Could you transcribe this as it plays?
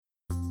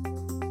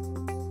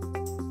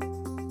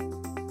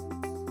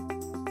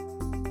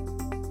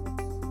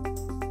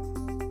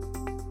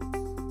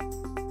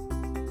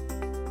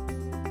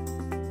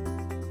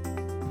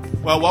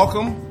Well,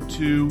 welcome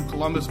to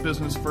Columbus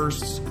Business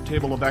First's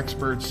Table of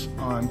Experts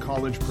on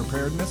College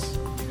Preparedness.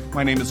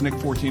 My name is Nick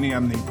Fortini.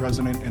 I'm the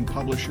president and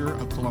publisher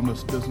of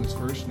Columbus Business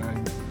First, and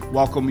I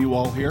welcome you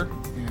all here.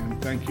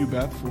 And thank you,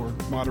 Beth, for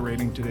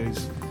moderating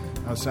today's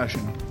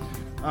session.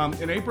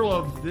 In April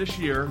of this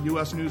year,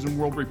 U.S. News &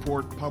 World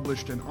Report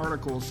published an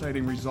article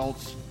citing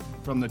results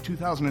from the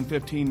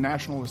 2015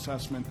 National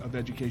Assessment of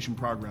Education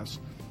Progress,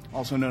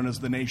 also known as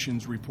the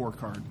nation's report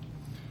card.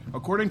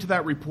 According to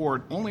that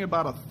report, only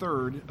about a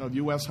third of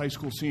U.S. high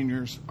school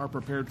seniors are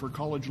prepared for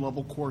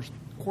college-level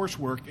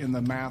coursework in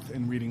the math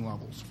and reading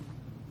levels.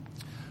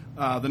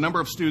 The number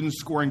of students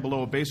scoring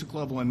below a basic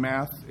level in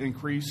math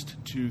increased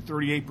to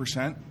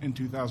 38% in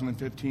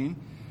 2015,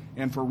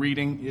 and for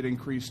reading, it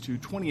increased to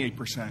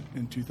 28%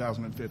 in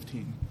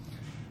 2015.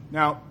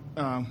 Now,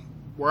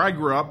 where I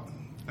grew up,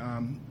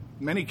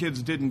 many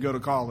kids didn't go to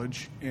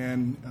college,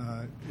 and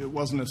it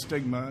wasn't a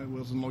stigma. It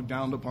wasn't looked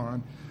down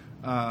upon.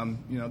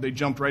 They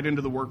jumped right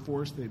into the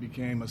workforce. They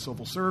became a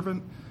civil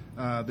servant.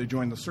 They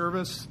joined the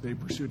service. They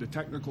pursued a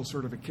technical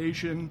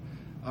certification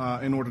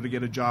in order to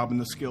get a job in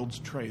the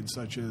skilled trades,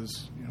 such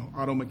as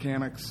auto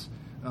mechanics,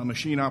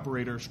 machine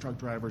operators, truck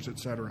drivers,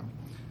 etc.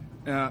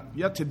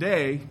 Yet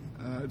today,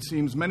 it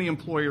seems many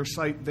employers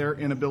cite their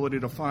inability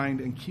to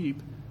find and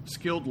keep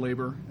skilled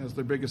labor as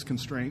their biggest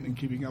constraint in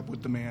keeping up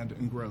with demand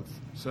and growth.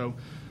 So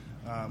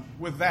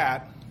with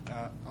that,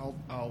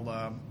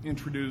 I'll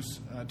introduce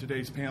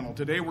today's panel.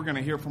 Today we're going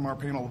to hear from our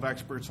panel of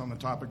experts on the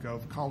topic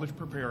of college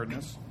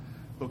preparedness,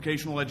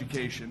 vocational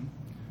education,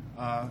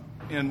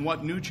 and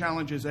what new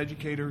challenges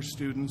educators,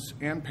 students,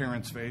 and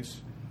parents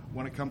face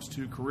when it comes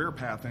to career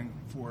pathing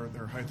for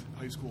their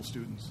high school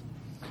students.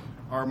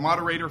 Our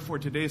moderator for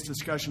today's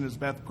discussion is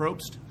Beth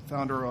Probst,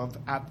 founder of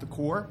At the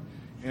Core,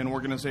 an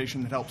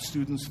organization that helps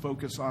students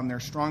focus on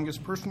their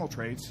strongest personal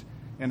traits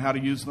and how to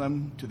use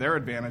them to their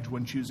advantage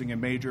when choosing a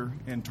major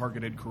and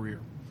targeted career.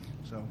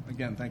 So,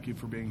 again, thank you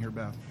for being here,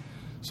 Beth.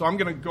 So I'm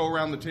going to go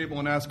around the table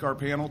and ask our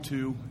panel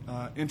to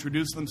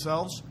introduce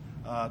themselves,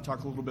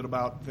 talk a little bit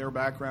about their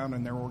background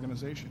and their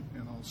organization.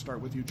 And I'll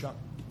start with you, Chuck.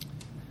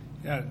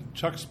 Yeah,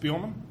 Chuck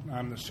Speelman.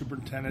 I'm the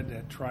superintendent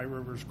at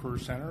Tri-Rivers Career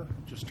Center.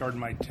 Just started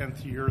my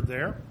 10th year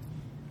there.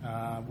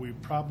 We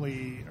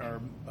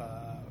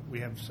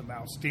have some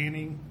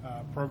outstanding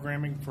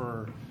programming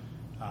for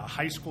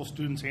high school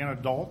students and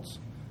adults.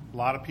 A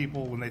lot of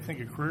people, when they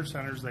think of career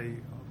centers, they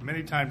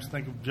many times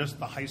think of just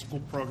the high school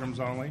programs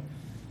only.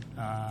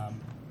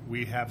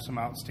 We have some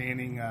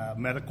outstanding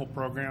medical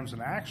programs,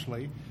 and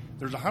actually,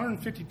 there's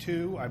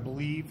 152, I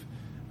believe,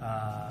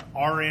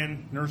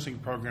 RN nursing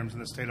programs in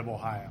the state of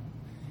Ohio.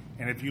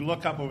 And if you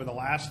look up over the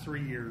last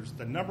 3 years,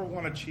 the number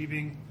one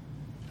achieving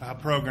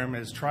program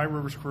is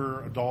Tri-Rivers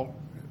Career Adult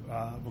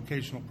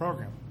Vocational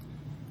Program.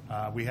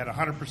 We had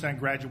 100%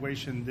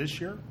 graduation this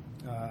year,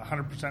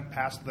 100%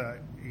 passed the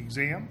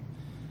exam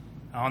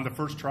on the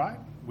first try.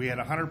 We had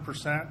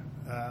 100%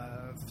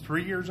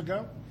 3 years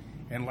ago,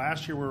 and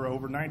last year we were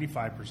over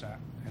 95%.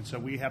 And so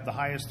we have the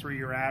highest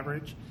 3-year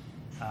average.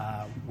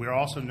 We're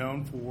also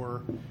known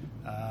for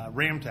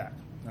Ramtech.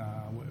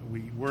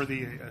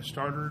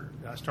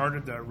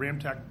 Started the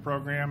Ramtech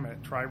program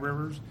at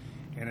Tri-Rivers,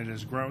 and it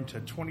has grown to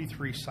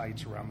 23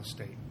 sites around the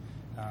state.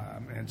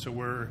 And so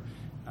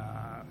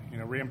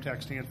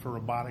Ramtech stands for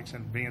Robotics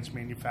and Advanced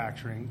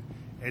Manufacturing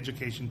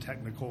Education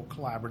Technical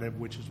Collaborative,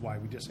 which is why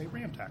we just say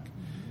Ramtech.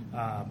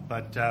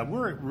 But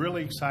we're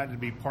really excited to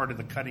be part of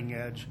the cutting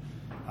edge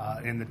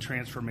in the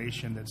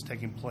transformation that's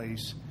taking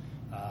place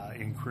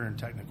in career and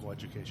technical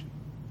education.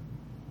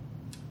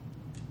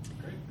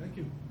 Great, thank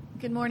you.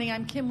 Good morning.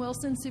 I'm Kim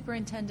Wilson,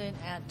 superintendent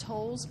at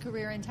Tolles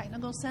Career and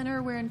Technical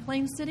Center. We're in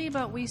Plain City,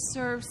 but we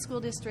serve school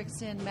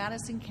districts in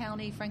Madison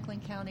County, Franklin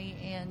County,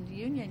 and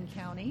Union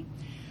County.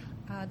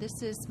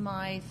 This is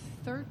my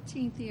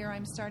 13th year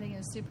I'm starting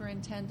as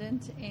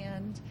superintendent,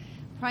 and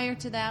prior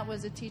to that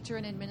was a teacher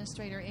and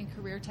administrator in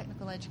career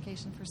technical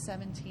education for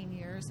 17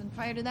 years, and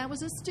prior to that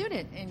was a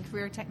student in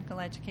career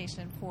technical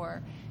education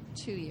for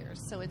 2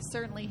 years. So it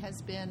certainly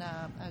has been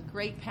a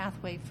great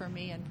pathway for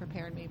me and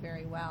prepared me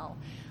very well.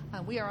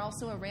 We are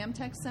also a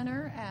Ramtech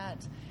Center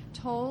at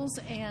Tolles,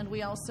 and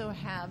we also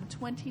have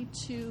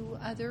 22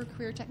 other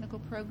career technical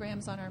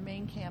programs on our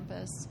main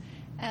campus,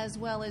 as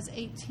well as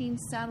 18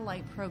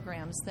 satellite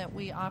programs that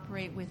we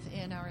operate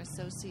within our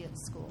associate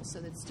schools so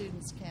that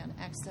students can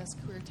access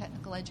career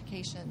technical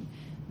education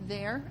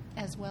there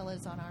as well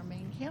as on our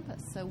main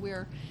campus. So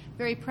we're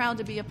very proud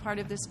to be a part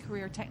of this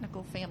career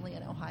technical family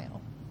in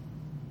Ohio.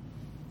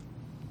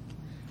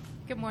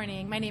 Good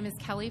morning. My name is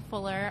Kelly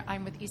Fuller.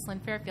 I'm with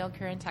Eastland-Fairfield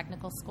Career and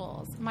Technical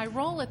Schools. My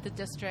role at the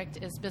district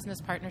is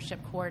Business Partnership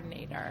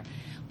Coordinator.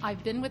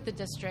 I've been with the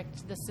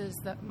district, this is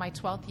my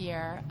 12th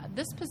year.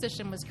 This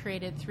position was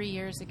created 3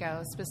 years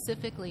ago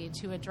specifically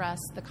to address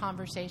the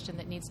conversation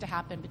that needs to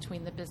happen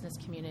between the business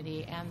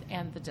community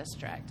and the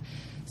district.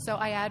 So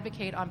I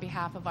advocate on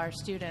behalf of our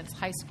students,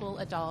 high school,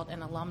 adult,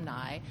 and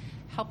alumni,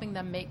 helping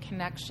them make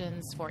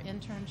connections for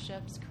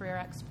internships, career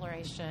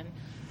exploration,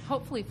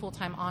 hopefully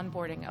full-time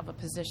onboarding of a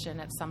position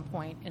at some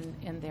point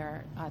in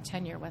their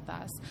tenure with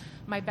us.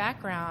 My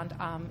background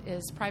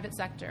is private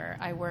sector.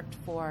 I worked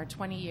for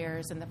 20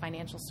 years in the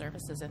financial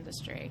services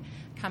industry,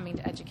 coming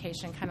to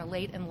education kind of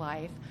late in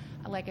life.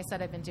 Like I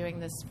said, I've been doing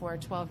this for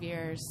 12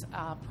 years.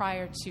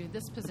 Prior to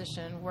this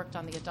position, worked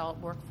on the adult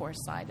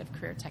workforce side of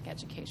career tech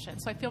education.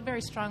 So I feel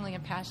very strongly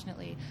and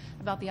passionately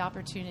about the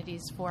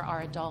opportunities for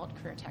our adult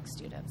career tech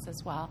students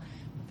as well.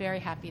 Very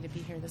happy to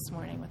be here this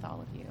morning with all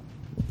of you.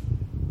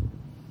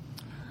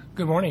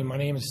 Good morning. My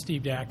name is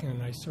Steve Dackin,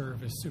 and I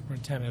serve as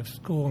Superintendent of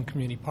School and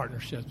Community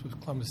Partnerships with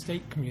Columbus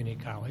State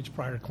Community College.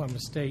 Prior to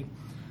Columbus State,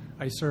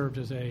 I served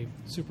as a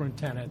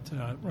superintendent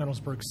at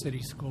Reynoldsburg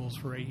City Schools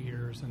for 8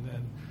 years, and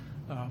then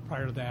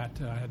prior to that,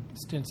 I had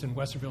stints in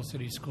Westerville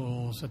City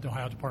Schools, at the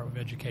Ohio Department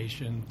of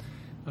Education,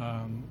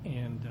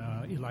 and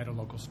Elida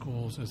Local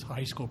Schools as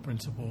high school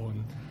principal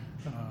and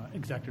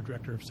executive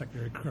director of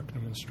secondary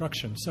curriculum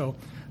instruction. So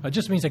it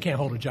just means I can't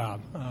hold a job.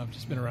 I've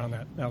just been around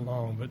that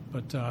long.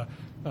 But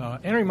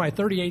entering my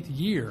 38th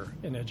year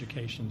in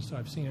education, so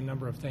I've seen a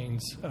number of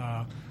things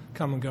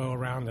come and go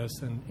around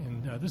this,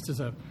 and this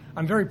is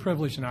I'm very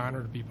privileged and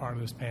honored to be part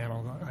of this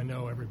panel. I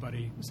know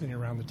everybody sitting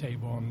around the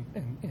table,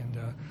 and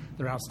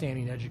they're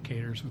outstanding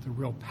educators with a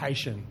real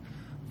passion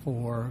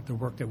for the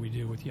work that we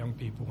do with young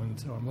people, and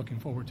so I'm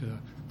looking forward to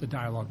the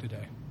dialogue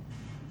today.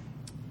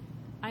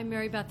 I'm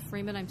Beth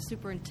Freeman. I'm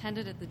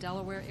superintendent at the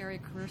Delaware Area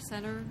Career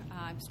Center.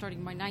 I'm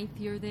starting my 9th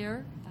year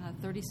there,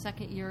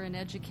 32nd year in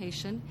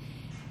education.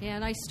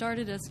 And I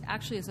started as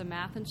a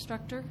math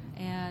instructor,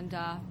 and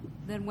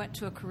then went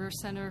to a career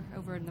center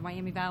over in the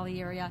Miami Valley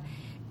area.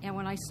 And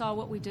when I saw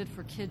what we did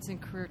for kids in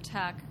career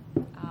tech,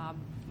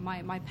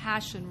 my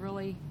passion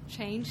really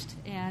changed,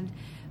 and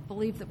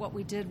believed that what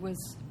we did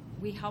was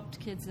we helped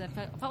kids that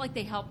felt like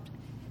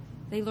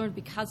they learned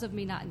because of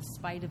me, not in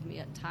spite of me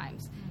at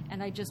times.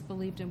 And I just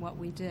believed in what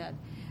we did.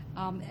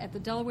 At the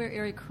Delaware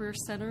Area Career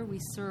Center, we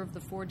serve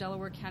the 4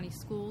 Delaware County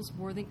schools.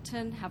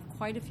 Worthington have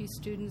quite a few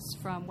students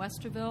from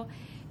Westerville,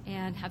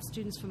 and have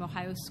students from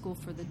Ohio School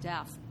for the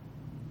Deaf.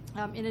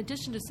 In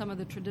addition to some of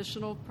the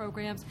traditional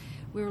programs,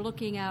 we were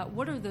looking at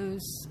what are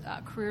those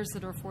careers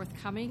that are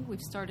forthcoming.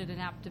 We've started an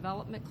app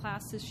development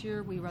class this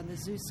year. We run the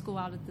zoo school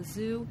out at the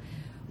zoo.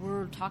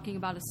 We're talking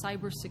about a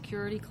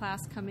cybersecurity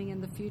class coming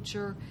in the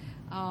future.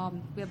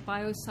 We have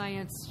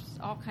bioscience,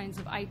 all kinds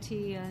of IT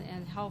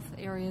and health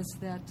areas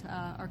that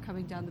are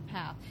coming down the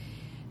path.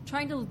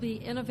 Trying to be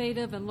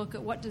innovative and look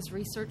at what does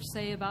research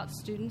say about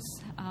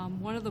students.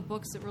 One of the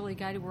books that really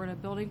guided, we're in a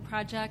building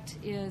project,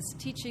 is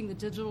teaching the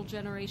digital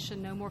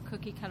generation no more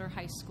cookie-cutter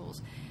high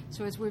schools.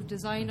 So as we've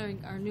designed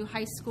our new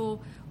high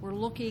school, we're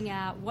looking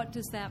at what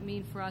does that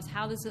mean for us,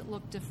 how does it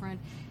look different,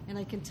 and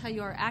I can tell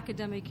you our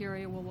academic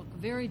area will look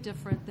very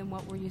different than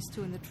what we're used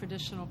to in the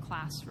traditional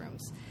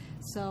classrooms.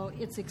 So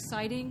it's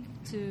exciting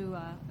to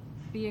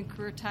be in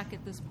career tech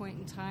at this point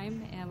in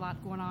time, and a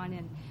lot going on,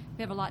 and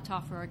we have a lot to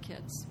offer our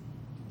kids.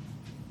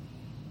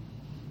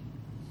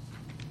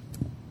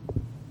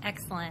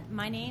 Excellent.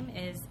 My name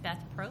is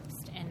Beth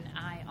Probst, and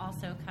I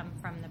also come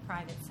from the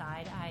private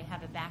side. I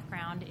have a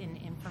background in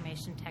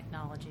information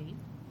technology,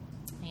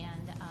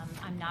 and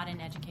I'm not an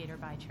educator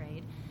by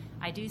trade.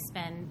 I do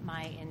spend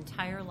my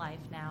entire life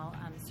now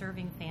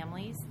serving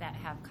families that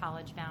have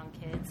college-bound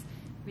kids,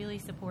 really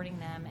supporting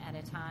them at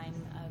a time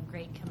of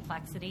great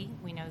complexity.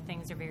 We know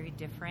things are very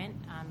different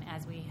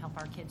as we help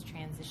our kids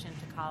transition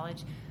to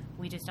college.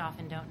 We just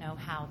often don't know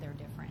how they're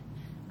different.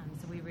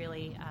 So we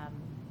really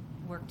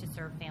work to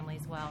serve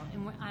families well.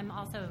 And I'm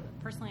also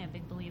personally a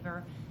big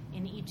believer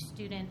in each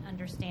student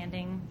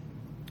understanding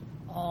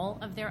all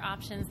of their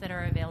options that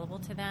are available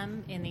to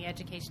them in the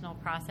educational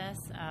process.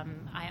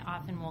 I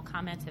often will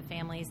comment to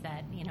families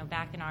that,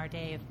 back in our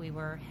day, if we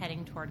were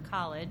heading toward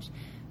college,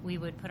 we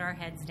would put our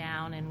heads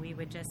down and we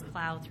would just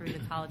plow through the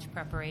college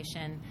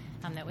preparation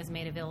that was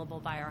made available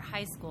by our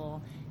high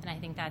school. And I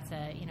think that's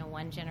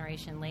one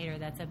generation later,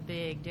 that's a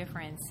big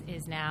difference,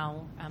 is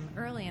now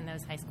early in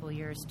those high school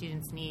years,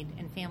 students need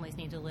and families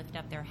need to lift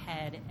up their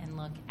head and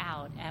look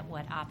out at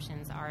what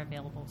options are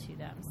available to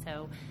them.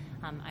 So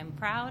I'm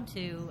proud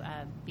to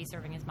be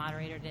serving as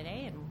moderator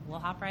today, and we'll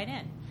hop right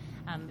in.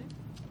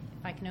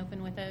 If I can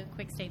open with a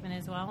quick statement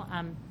as well.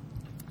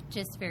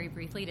 Just very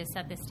briefly to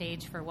set the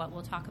stage for what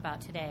we'll talk about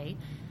today.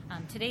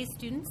 Today's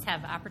students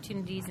have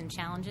opportunities and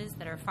challenges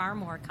that are far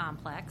more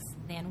complex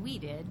than we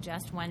did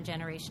just one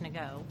generation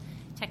ago.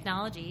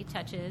 Technology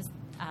touches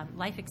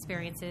life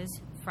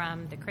experiences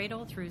from the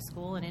cradle through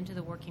school and into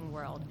the working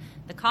world.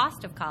 The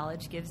cost of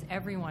college gives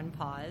everyone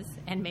pause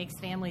and makes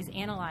families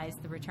analyze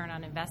the return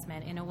on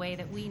investment in a way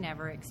that we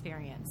never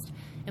experienced.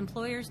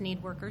 Employers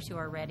need workers who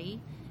are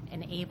ready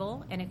and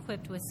able and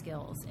equipped with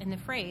skills. And the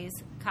phrase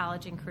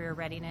college and career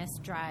readiness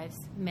drives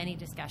many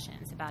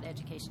discussions about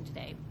education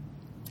today.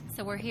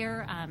 So we're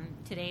here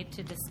today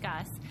to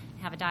discuss,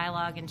 have a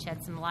dialogue, and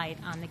shed some light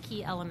on the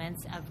key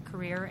elements of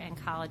career and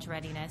college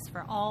readiness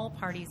for all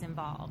parties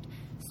involved: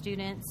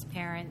 students,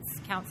 parents,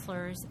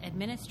 counselors,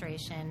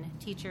 administration,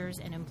 teachers,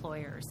 and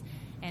employers.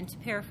 And to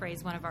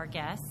paraphrase one of our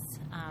guests,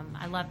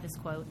 I love this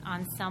quote,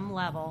 on some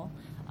level,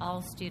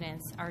 all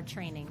students are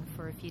training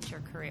for a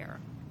future career.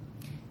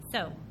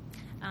 So,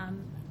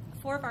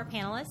 4 of our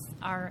panelists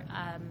are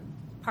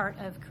part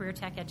of career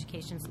tech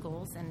education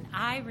schools, and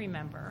I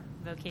remember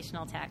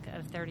vocational tech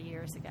of 30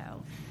 years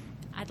ago.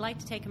 I'd like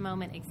to take a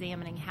moment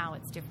examining how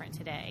it's different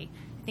today.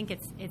 I think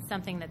it's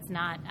something that's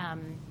not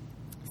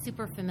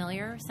super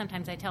familiar.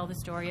 Sometimes I tell the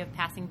story of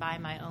passing by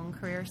my own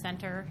career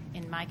center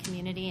in my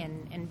community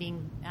and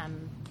being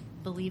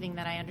believing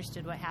that I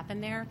understood what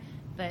happened there,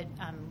 but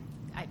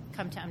I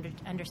come to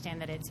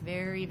understand that it's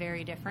very,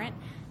 very different.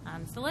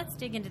 So let's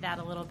dig into that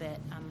a little bit.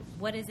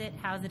 What is it?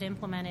 How is it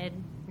implemented?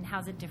 And how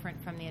is it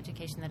different from the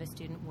education that a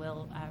student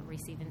will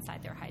receive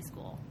inside their high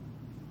school?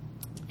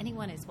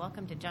 Anyone is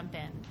welcome to jump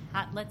in.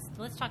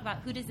 Let's talk about,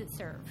 who does it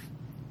serve?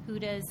 Who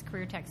does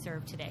Career Tech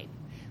serve today?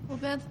 Well,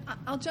 Beth,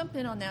 I'll jump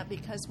in on that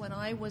because when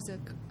I was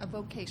a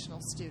vocational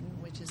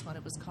student, which is what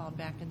it was called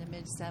back in the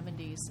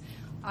mid-'70s,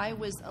 I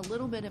was a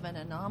little bit of an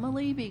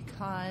anomaly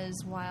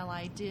because while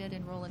I did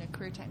enroll in a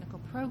career technical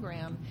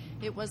program,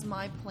 it was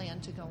my plan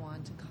to go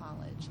on to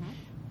college. Mm-hmm.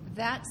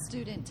 That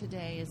student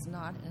today is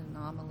not an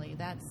anomaly.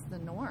 That's the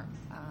norm.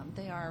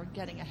 They are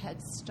getting a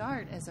head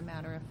start, as a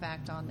matter of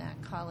fact, on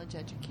that college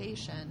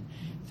education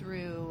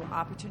through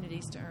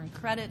opportunities to earn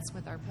credits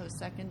with our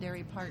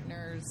post-secondary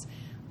partners,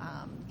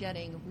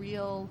 getting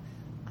real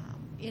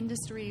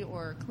industry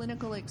or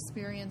clinical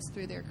experience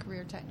through their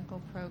career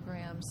technical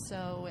programs.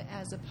 So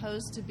as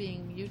opposed to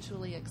being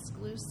mutually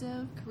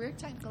exclusive, career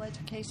technical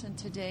education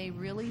today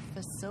really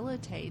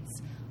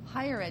facilitates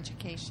higher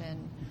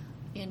education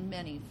in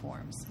many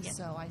forms. Yep.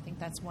 So I think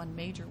that's one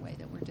major way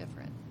that we're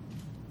different.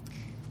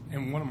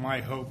 And one of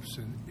my hopes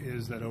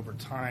is that over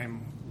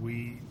time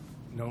we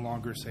no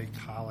longer say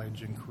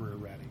college and career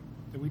ready,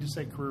 that we just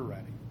say career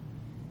ready,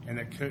 and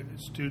that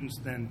students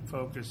then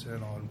focus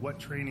in on what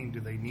training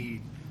do they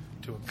need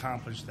to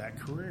accomplish that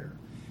career.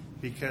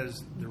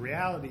 Because the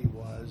reality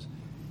was,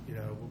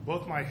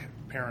 both my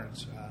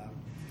parents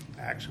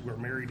actually were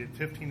married at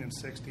 15 and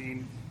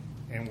 16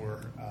 and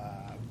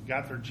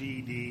got their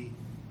GED,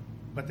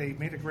 but they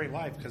made a great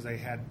life because they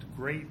had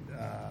great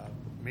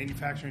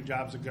manufacturing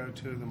jobs to go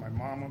to. Then my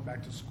mom went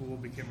back to school,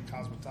 became a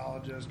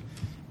cosmetologist.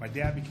 My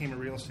dad became a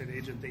real estate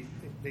agent.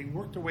 They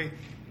worked their way,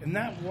 and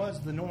that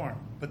was the norm.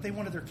 But they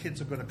wanted their kids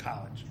to go to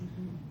college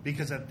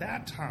because at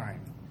that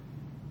time,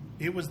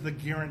 it was the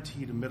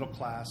guarantee to middle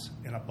class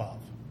and above.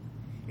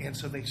 And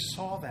so they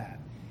saw that.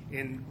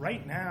 And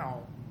right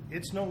now,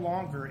 it's no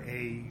longer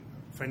a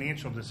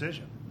financial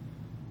decision.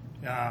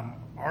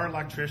 Our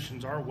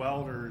electricians, our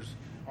welders,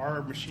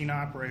 our machine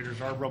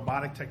operators, our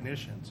robotic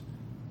technicians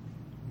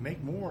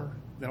make more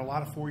than a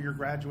lot of four-year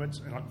graduates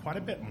and quite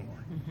a bit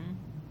more. Mm-hmm.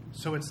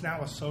 So it's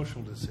now a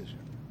social decision.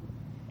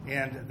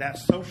 And that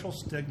social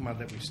stigma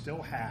that we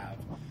still have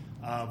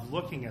of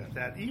looking at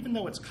that, even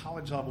though it's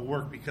college-level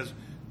work, because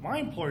my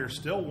employers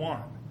still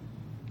want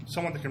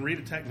someone that can read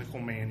a technical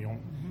manual,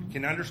 mm-hmm.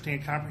 can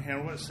understand,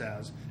 comprehend what it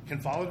says, can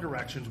follow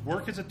directions,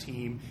 work as a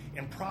team,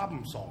 and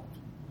problem solve.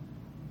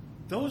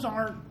 Those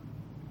aren't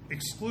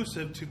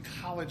exclusive to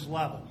college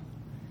level.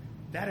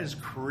 That is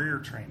career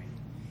training.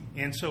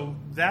 And so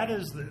that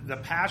is the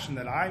passion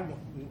that I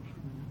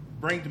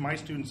bring to my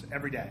students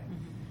every day.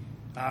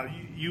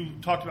 You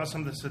talked about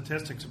some of the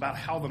statistics about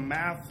how the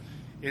math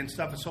and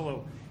stuff is so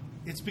low.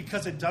 It's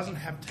because it doesn't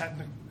have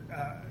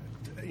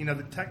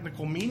the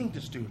technical meaning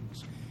to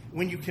students.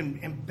 When you can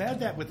embed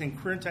that within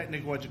career and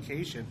technical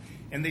education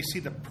and they see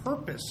the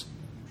purpose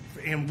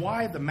and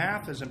why the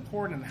math is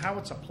important and how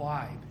it's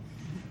applied,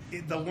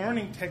 the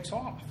learning takes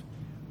off.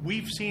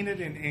 We've seen it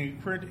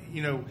in career,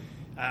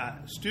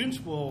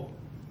 students will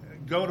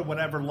go to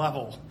whatever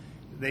level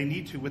they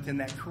need to within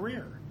that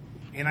career.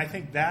 And I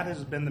think that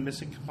has been the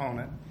missing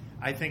component.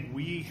 I think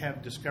we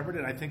have discovered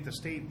it. I think the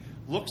state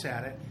looks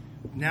at it.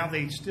 Now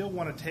they still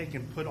want to take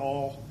and put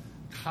all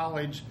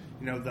college,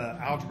 the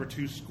Algebra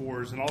 2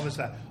 scores and all this,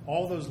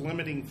 all those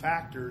limiting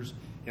factors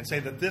and say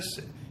that this,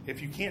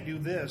 if you can't do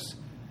this,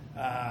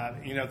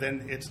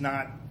 then it's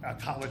not a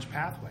college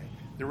pathway.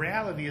 The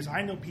reality is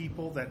I know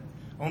people that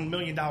own $1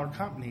 million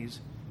companies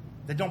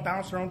that don't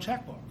balance their own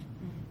checkbook,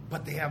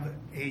 but they have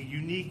a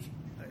unique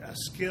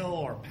skill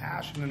or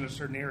passion in a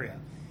certain area.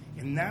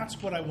 And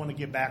that's what I want to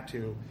get back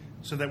to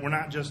so that we're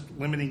not just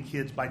limiting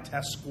kids by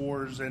test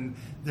scores and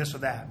this or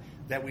that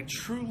we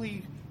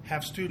truly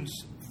have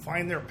students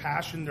find their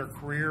passion, their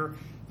career,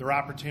 their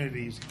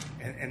opportunities,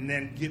 and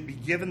then be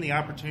given the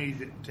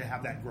opportunity to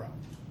have that grow.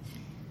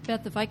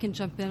 Beth, if I can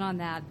jump in on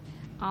that,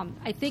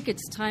 I think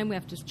it's time we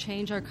have to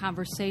change our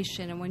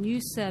conversation. And when you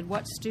said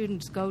what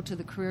students go to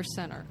the Career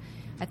Center,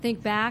 I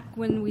think back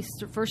when we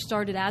first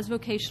started as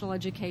vocational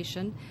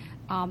education,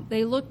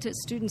 they looked at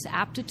students'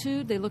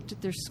 aptitude, they looked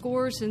at their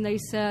scores, and they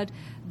said,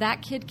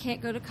 that kid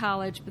can't go to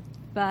college,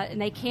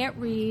 and they can't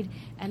read,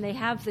 and they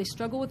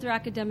struggle with their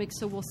academics,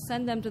 so we'll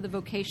send them to the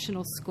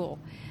vocational school.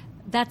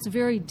 That's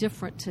very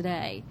different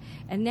today.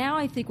 And now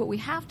I think what we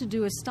have to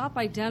do is stop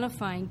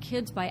identifying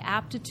kids by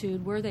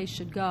aptitude, where they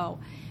should go.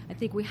 I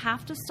think we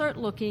have to start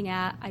looking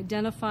at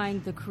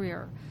identifying the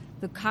career.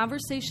 The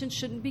conversation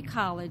shouldn't be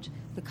college.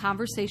 The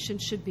conversation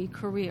should be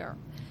career.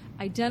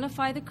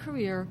 Identify the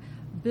career,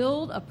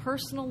 build a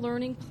personal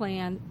learning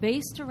plan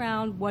based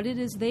around what it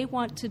is they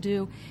want to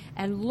do,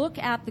 and look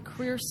at the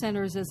career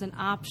centers as an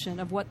option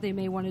of what they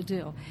may want to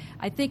do.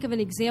 I think of an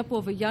example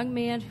of a young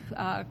man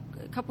a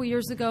couple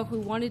years ago who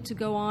wanted to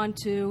go on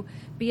to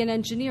be an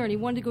engineer, and he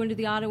wanted to go into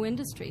the auto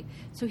industry.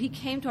 So he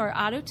came to our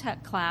auto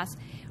tech class,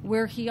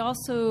 where he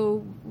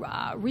also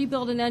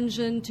rebuilt an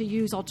engine to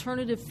use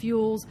alternative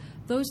fuels,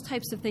 those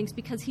types of things,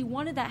 because he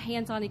wanted that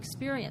hands-on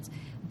experience.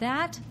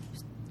 That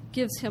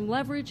gives him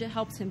leverage. It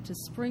helps him to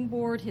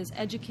springboard his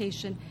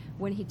education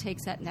when he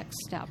takes that next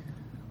step.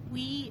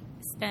 We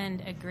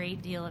spend a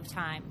great deal of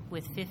time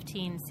with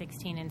 15,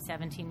 16, and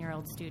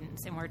 17-year-old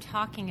students, and we're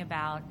talking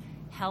about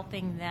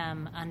helping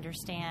them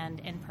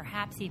understand and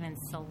perhaps even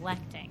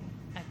selecting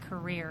a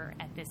career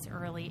at this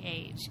early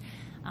age.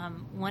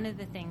 One of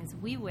the things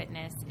we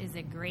witness is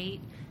a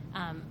great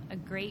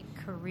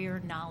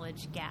career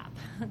knowledge gap.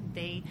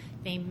 They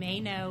may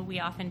know, we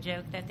often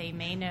joke that they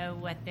may know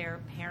what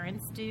their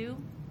parents do,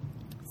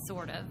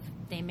 sort of.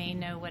 They may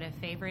know what a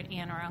favorite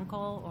aunt or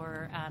uncle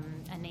or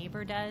a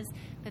neighbor does,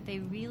 but they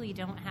really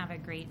don't have a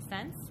great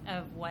sense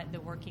of what the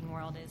working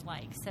world is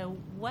like. So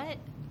what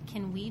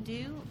can we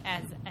do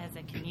as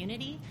a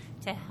community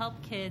to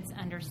help kids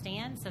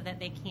understand so that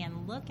they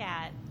can look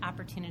at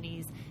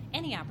opportunities,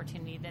 any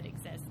opportunity that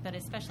exists, but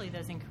especially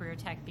those in career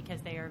tech, because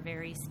they are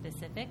very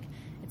specific.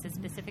 It's a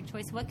specific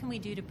choice. What can we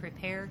do to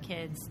prepare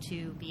kids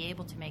to be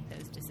able to make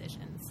those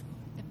decisions?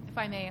 If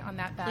I may, on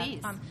that, Beth.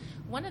 Please.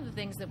 One of the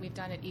things that we've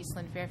done at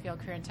Eastland-Fairfield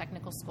Career and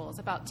Technical Schools,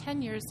 about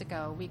 10 years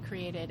ago, we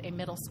created a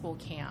middle school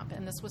camp,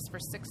 and this was for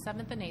 6th,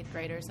 7th, and 8th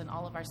graders in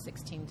all of our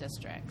 16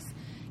 districts.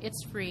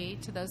 It's free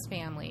to those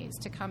families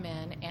to come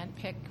in and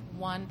pick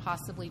one,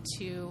 possibly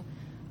two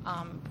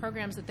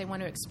programs that they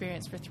want to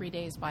experience for 3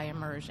 days by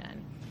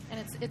immersion.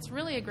 And it's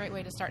really a great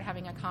way to start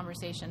having a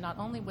conversation, not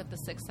only with the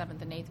 6th,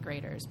 7th, and 8th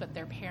graders, but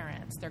their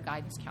parents, their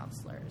guidance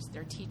counselors,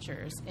 their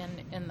teachers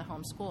in the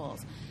home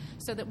schools,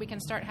 so that we can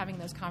start having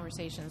those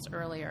conversations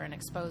earlier and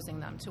exposing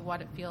them to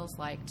what it feels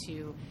like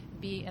to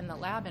be in the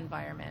lab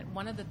environment.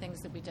 One of the things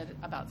that we did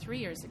about 3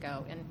 years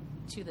ago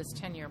into this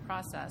 10-year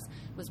process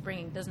was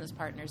bringing business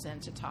partners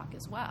in to talk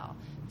as well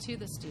to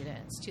the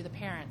students, to the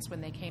parents when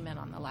they came in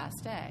on the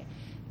last day,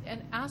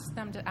 and ask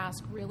them to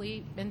ask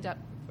really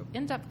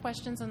in-depth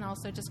questions, and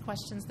also just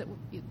questions that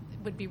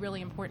would be really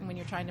important when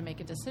you're trying to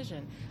make a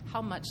decision.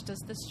 How much does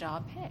this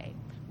job pay?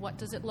 What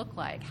does it look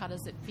like? How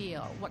does it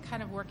feel? What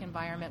kind of work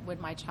environment would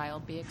my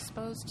child be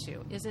exposed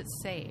to? Is it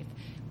safe?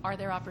 Are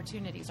there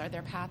opportunities? Are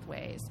there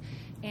pathways?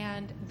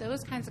 And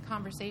those kinds of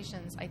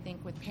conversations, I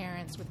think, with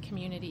parents, with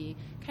community,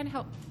 kind of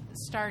help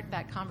start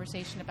that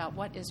conversation about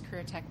what is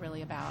career tech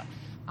really about.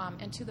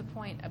 And to the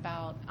point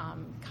about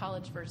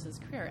college versus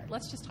career,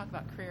 let's just talk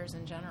about careers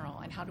in general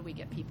and how do we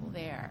get people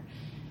there.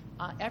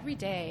 Every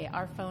day,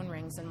 our phone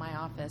rings in my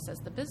office as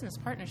the business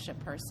partnership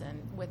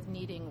person with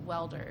needing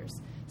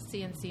welders,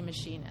 CNC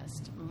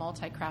machinists,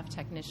 multi-craft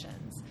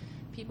technicians,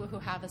 people who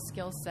have a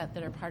skill set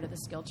that are part of the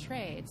skilled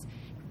trades.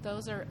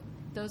 Those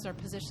are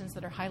positions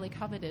that are highly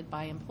coveted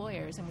by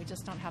employers, and we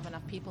just don't have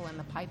enough people in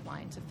the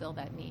pipeline to fill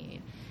that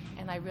need.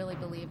 And I really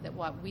believe that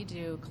what we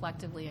do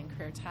collectively in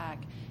career tech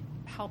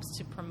helps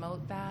to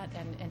promote that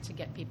and to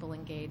get people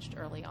engaged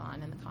early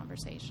on in the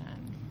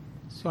conversation.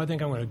 So I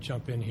think I'm going to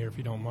jump in here, if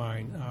you don't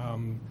mind.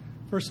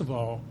 First of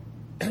all,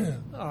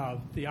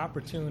 the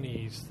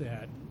opportunities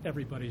that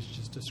everybody's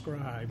just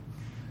described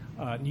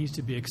needs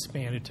to be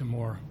expanded to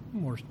more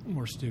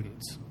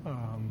students.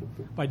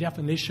 By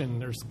definition,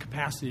 there's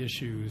capacity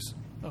issues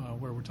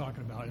where we're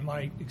talking about. In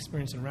my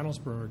experience in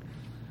Reynoldsburg,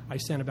 I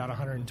sent about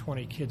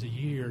 120 kids a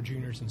year,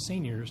 juniors and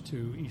seniors,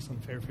 to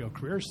Eastland-Fairfield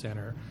Career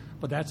Center,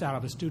 but that's out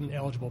of a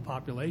student-eligible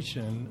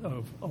population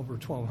of over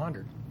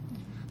 1,200.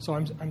 So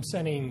I'm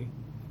sending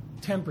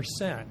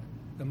 10%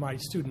 of my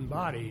student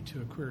body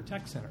to a career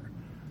tech center.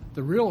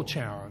 The real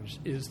challenge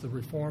is the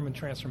reform and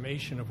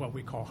transformation of what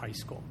we call high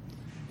school.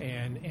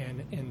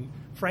 And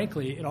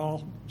frankly, it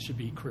all should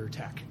be career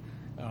tech.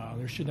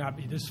 There should not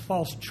be this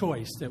false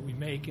choice that we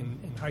make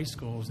in high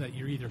schools that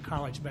you're either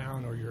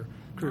college-bound or you're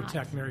career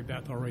tech. Mary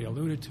Beth already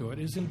alluded to it.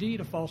 Is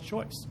indeed a false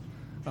choice.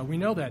 We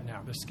know that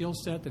now. The skill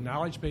set, the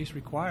knowledge base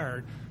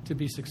required to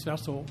be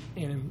successful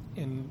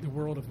in the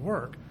world of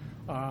work,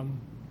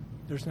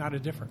 there's not a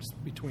difference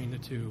between the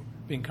two,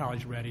 being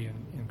college ready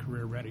and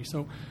career ready.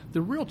 So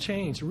the real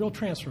change, the real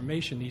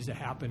transformation needs to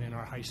happen in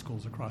our high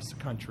schools across the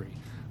country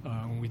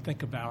when we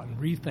think about and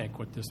rethink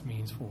what this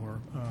means for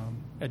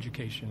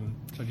education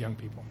of young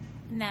people.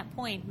 And that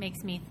point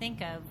makes me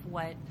think of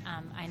what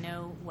I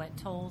know what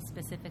Tolles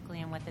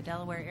specifically and what the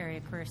Delaware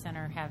Area Career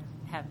Center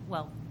have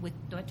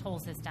what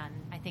Tolles has done.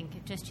 I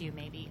think just you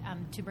maybe,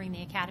 to bring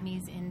the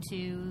academies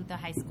into the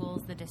high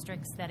schools, the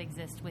districts that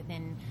exist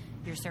within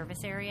your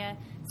service area.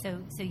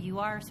 So you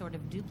are sort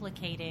of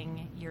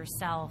duplicating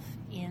yourself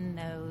in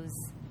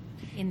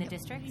the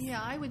districts?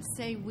 Yeah, I would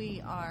say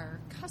we are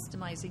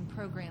customizing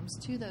programs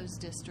to those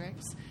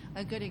districts.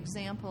 A good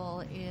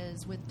example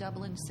is with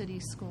Dublin City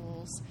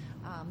Schools.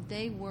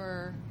 They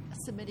were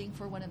submitting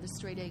for one of the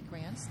straight A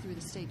grants through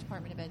the State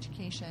Department of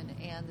Education,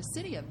 and the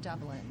city of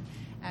Dublin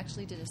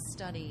actually did a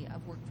study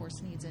of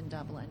workforce needs in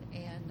Dublin,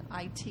 and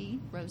IT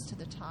rose to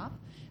the top.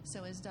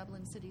 So as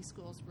Dublin City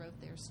Schools wrote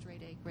their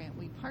straight A grant,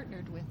 we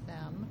partnered with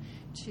them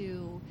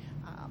to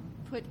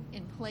put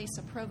in place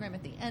a program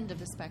at the end of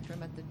the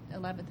spectrum at the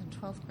 11th and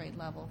 12th grade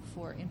level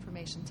for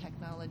information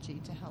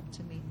technology to help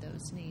to meet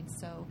those needs.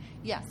 So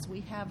yes,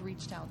 we have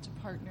reached out to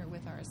partner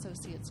with our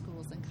associate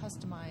schools and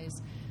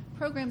customize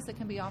programs that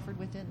can be offered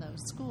within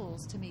those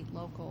schools to meet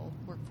local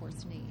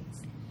workforce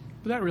needs.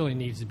 But that really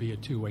needs to be a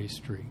two-way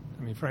street.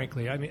 I mean,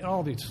 frankly,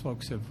 all these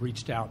folks have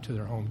reached out to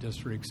their home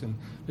districts, and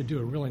they do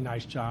a really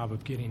nice job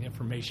of getting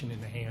information in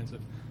the hands of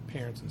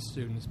parents and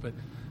students. But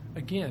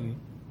again,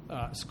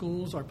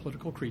 schools are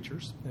political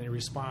creatures, and they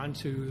respond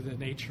to the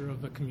nature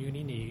of the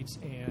community needs,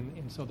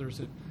 and so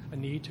there's a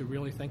need to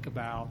really think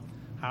about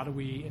how do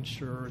we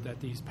ensure that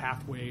these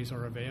pathways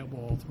are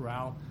available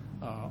throughout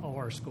all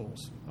our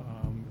schools,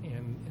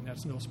 and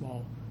that's no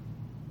small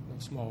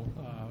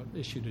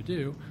issue to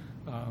do.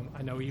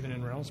 I know even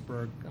in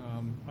Reynoldsburg,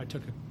 I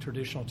took a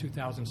traditional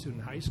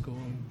 2,000-student high school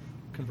and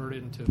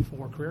converted it into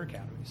 4 career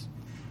academies.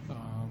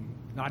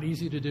 Not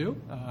easy to do.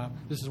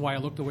 This is why I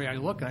look the way I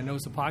look, and I know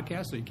it's a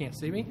podcast, so you can't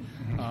see me.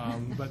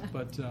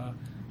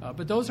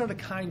 But those are the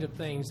kind of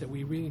things that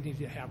we really need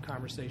to have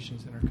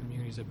conversations in our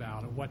communities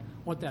about, and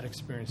what that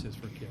experience is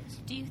for kids.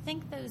 Do you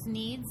think those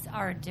needs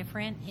are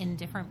different in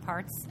different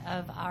parts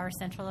of our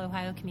Central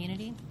Ohio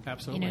community?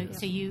 Absolutely.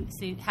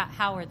 So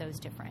how are those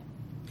different?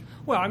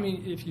 Well, I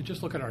mean, if you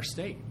just look at our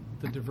state,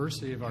 the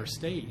diversity of our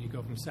state, you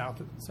go from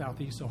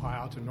southeast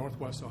Ohio to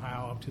northwest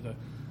Ohio up to the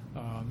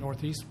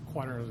northeast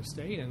quadrant of the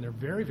state, and they're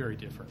very, very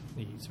different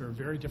needs. There are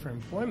very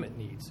different employment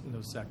needs in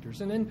those sectors.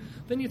 And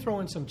then you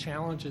throw in some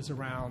challenges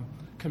around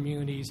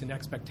communities and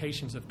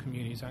expectations of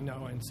communities. I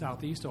know in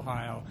southeast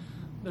Ohio,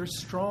 there's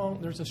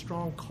a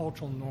strong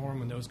cultural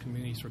norm in those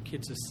communities for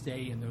kids to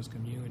stay in those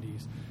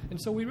communities.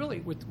 And so we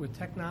really, with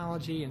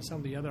technology and some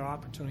of the other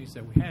opportunities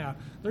that we have,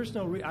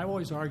 I've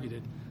always argued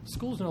it,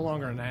 school's no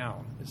longer a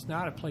noun. It's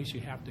not a place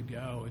you have to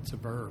go. It's a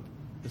verb.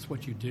 It's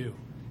what you do.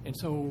 And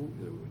so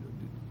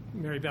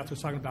Mary Beth was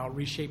talking about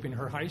reshaping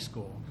her high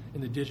school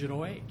in the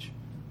digital age.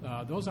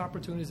 Those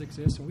opportunities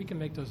exist, and we can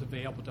make those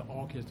available to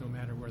all kids no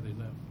matter where they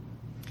live.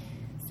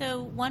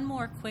 So one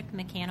more quick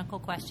mechanical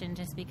question,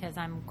 just because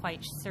I'm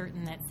quite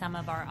certain that some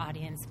of our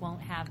audience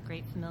won't have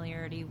great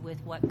familiarity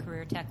with what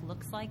career tech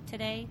looks like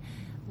today.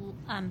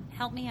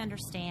 Help me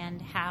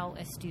understand how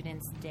a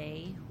student's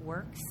day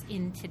works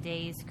in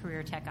today's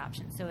career tech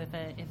options. So if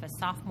a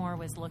sophomore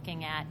was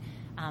looking at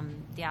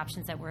the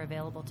options that were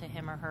available to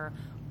him or her,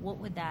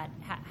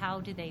 how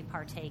do they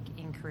partake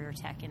in career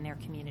tech in their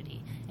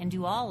community? And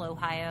do all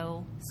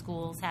Ohio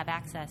schools have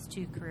access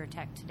to career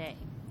tech today?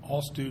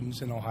 All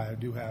students in Ohio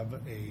do have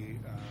a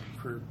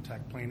career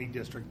tech planning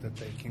district that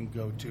they can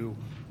go to,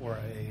 or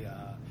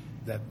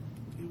that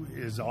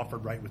is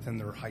offered right within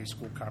their high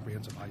school,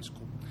 comprehensive high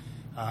school.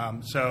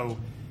 So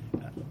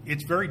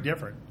it's very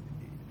different.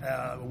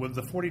 With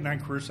the 49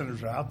 career centers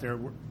that are out there,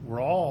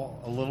 we're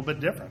all a little bit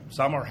different.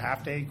 Some are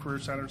half-day career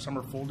centers, some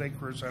are full-day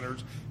career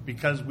centers.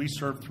 Because we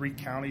serve 3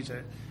 counties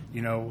at,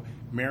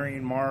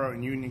 Marion, Morrow,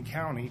 and Union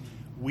County,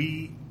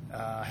 we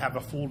have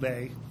a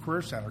full-day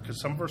career center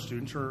because some of our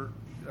students are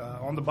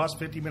on the bus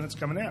 50 minutes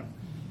coming in.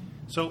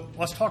 So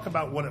let's talk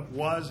about what it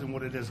was and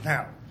what it is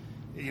now.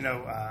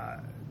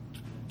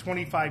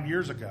 25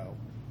 years ago,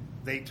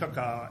 they took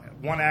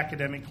one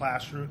academic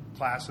class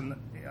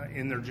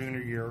in their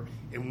junior year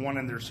and one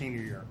in their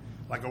senior year,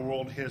 like a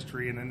world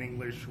history and an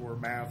English or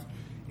math.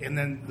 And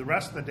then the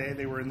rest of the day,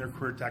 they were in their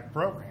career tech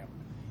program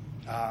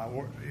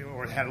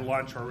or had a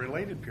lunch or a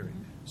related period.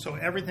 So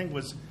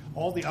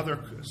all the other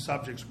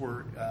subjects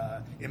were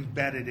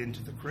embedded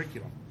into the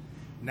curriculum.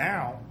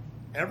 Now,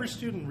 every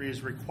student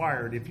is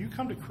required, if you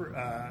come to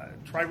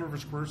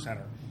Tri-Rivers Career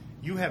Center,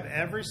 you have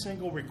every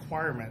single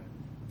requirement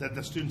that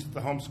the students at the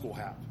homeschool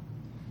have.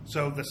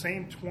 So the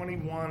same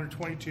 21 or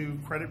 22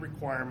 credit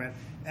requirement,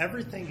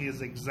 everything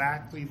is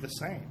exactly the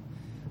same.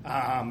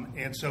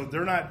 And so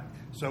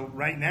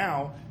right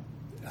now,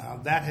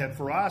 that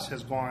for us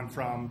has gone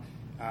from,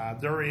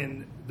 they're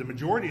in, the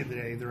majority of the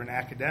day, they're in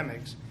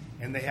academics,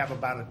 and they have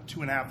about a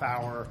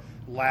 2.5-hour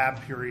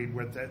lab period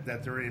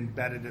that they're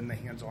embedded in the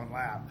hands-on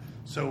lab.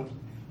 So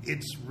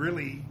it's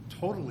really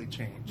totally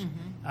changed.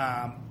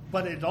 Mm-hmm.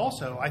 But it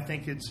also, I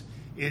think it's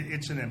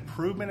an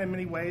improvement in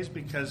many ways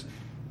because,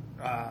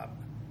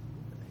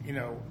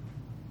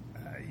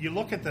 you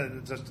look at the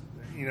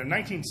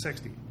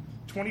 1960,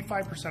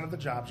 25% of the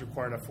jobs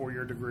required a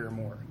 4-year degree or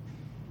more.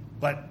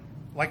 But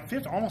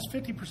almost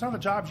 50% of the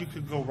jobs you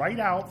could go right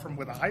out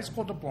with a high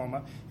school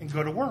diploma and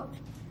go to work.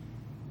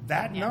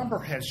 That number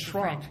has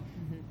shrunk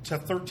to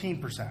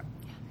 13%.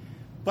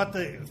 But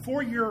the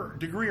 4-year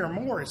degree or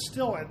more is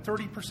still at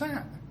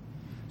 30%.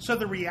 So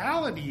the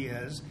reality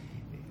is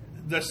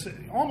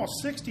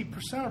almost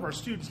 60% of our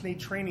students need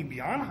training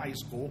beyond high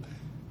school,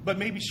 but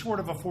maybe short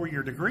of a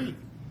 4-year degree.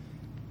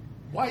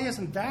 Why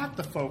isn't that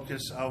the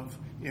focus of,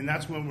 and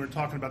that's when we're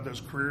talking about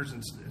those careers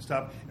and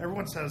stuff,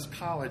 everyone says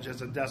college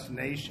as a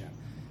destination.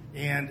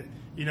 And,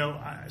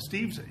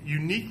 Steve's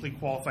uniquely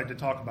qualified to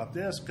talk about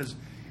this because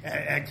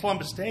at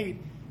Columbus State,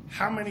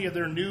 how many of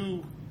their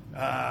new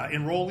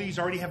enrollees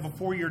already have a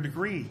 4-year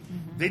degree?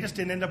 Mm-hmm. They just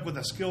didn't end up with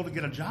a skill to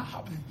get a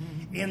job.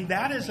 Mm-hmm. And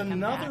that is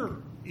another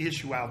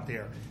issue out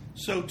there.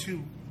 So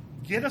to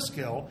get a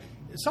skill,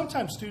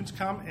 sometimes students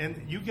come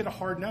and you get a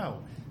hard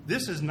no.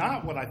 This is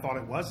not what I thought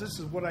it was. This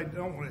is what I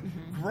don't want.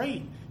 Mm-hmm.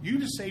 Great. You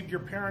just saved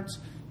your parents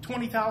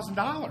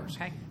 $20,000.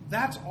 Okay.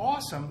 That's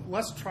awesome.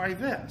 Let's try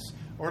this.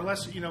 Or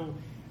let's,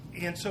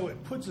 and so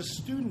it puts a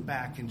student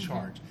back in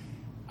charge.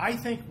 Mm-hmm. I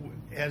think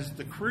as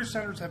the career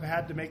centers have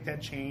had to make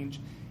that change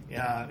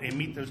and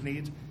meet those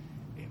needs,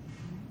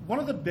 one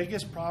of the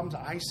biggest problems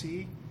I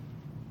see,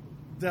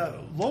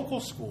 the local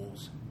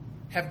schools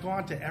have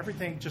gone to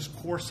everything just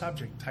core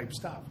subject type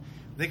stuff.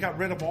 They got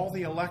rid of all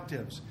the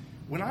electives.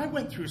 When I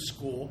went through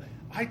school,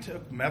 I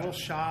took metal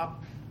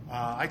shop,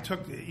 I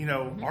took,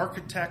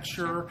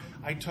 architecture,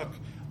 I took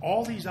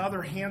all these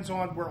other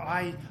hands-on where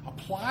I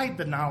applied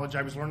the knowledge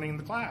I was learning in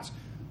the class.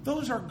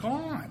 Those are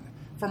gone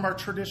from our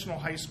traditional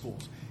high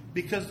schools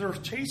because they're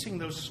chasing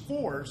those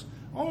scores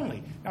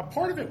only. Now,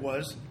 part of it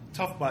was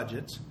tough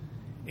budgets,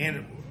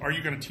 and are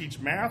you going to teach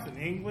math and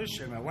English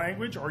and a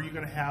language, or are you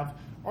going to have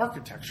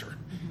architecture?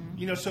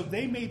 Mm-hmm. So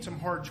they made some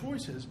hard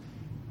choices.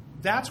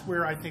 That's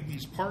where I think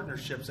these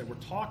partnerships that we're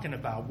talking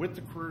about with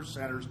the career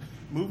centers,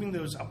 moving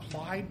those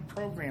applied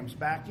programs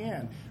back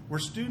in, where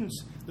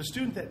the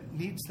student that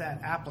needs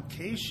that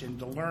application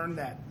to learn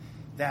that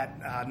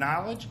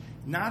knowledge,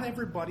 not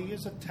everybody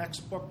is a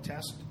textbook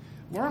test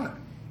learner.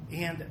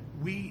 And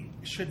we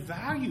should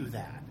value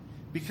that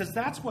because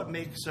that's what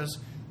made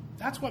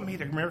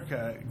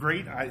America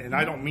great.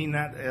 I don't mean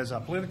that as a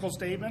political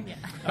statement.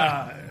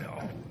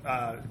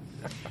 Yeah.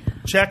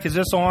 Check, is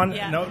this on?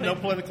 Yeah. No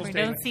political statement.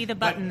 We don't see the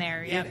button but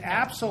there. Yep.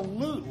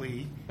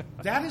 Absolutely,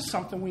 that is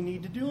something we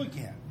need to do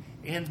again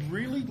and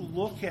really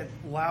look at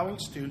allowing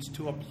students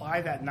to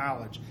apply that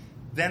knowledge.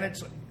 Then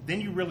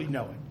you really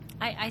know it.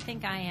 I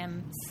think I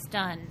am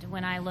stunned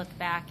when I look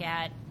back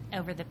at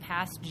over the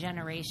past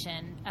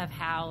generation of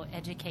how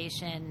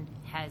education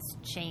has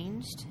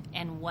changed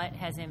and what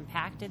has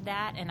impacted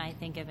that. And I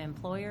think of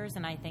employers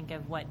and I think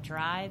of what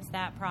drives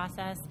that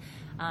process.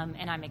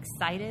 And I'm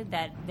excited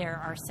that there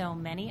are so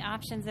many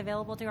options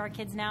available to our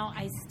kids now.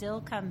 I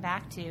still come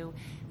back to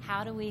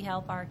how do we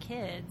help our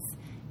kids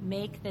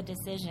make the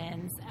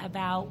decisions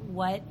about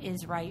what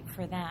is right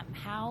for them?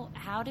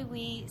 How do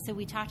we, so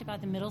we talked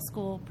about the middle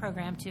school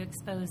program to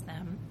expose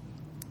them.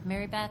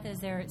 Mary Beth, is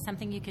there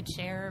something you could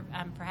share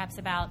perhaps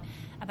about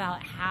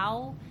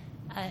how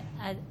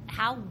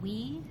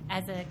we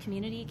as a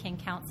community can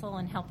counsel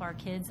and help our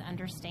kids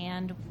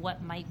understand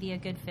what might be a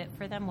good fit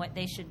for them, what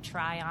they should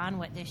try on,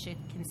 what they should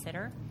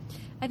consider?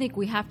 I think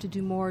we have to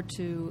do more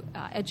to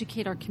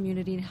educate our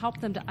community and help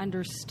them to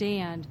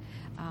understand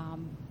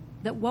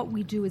that what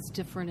we do is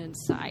different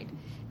inside.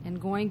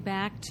 And going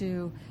back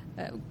to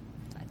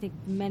I think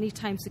many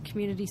times the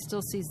community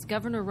still sees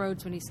Governor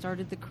Rhodes when he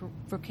started the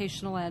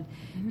vocational ed.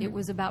 Mm-hmm. It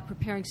was about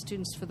preparing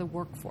students for the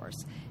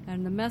workforce.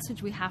 And the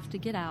message we have to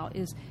get out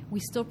is we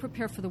still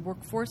prepare for the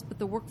workforce, but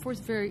the workforce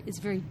is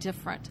very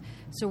different.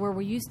 So where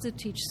we used to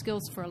teach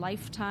skills for a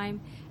lifetime,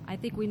 I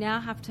think we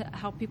now have to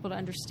help people to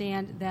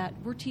understand that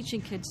we're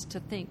teaching kids to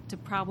think, to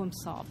problem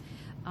solve.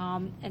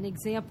 An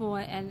example,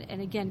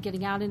 and again,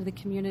 getting out into the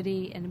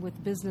community and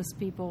with business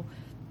people,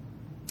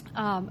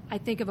 I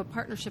think of a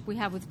partnership we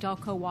have with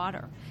Delco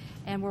Water,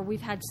 and where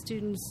we've had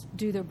students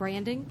do their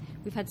branding,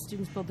 we've had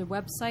students build their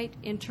website,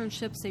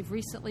 internships. They've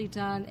recently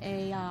done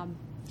a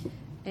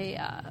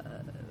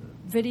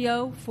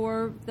video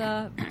for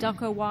the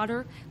Delco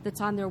Water that's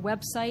on their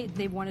website.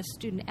 They won a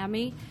student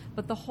Emmy,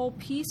 but the whole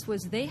piece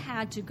was they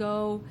had to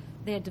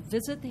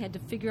visit, they had to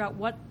figure out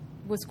what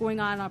was going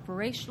on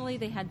operationally.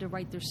 They had to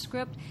write their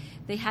script.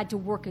 They had to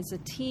work as a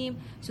team.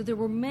 So there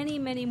were many,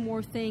 many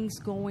more things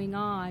going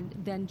on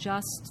than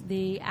just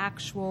the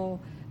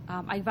actual,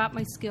 I got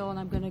my skill and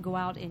I'm going to go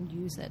out and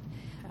use it.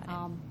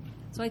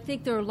 So I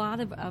think there are a lot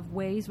of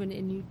ways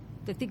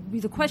I think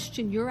the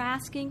question you're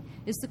asking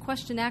is the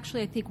question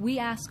actually I think we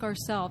ask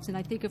ourselves. And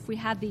I think if we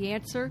had the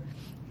answer,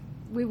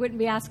 we wouldn't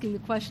be asking the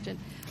question.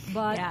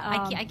 But yeah,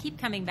 I keep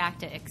coming back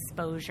to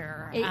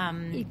exposure,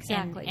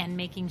 exactly, and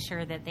making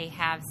sure that they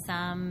have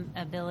some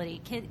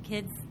ability.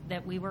 Kids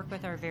that we work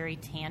with are very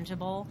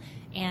tangible,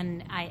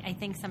 and I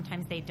think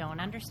sometimes they don't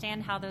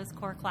understand how those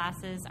core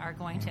classes are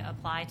going to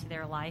apply to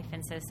their life,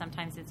 and so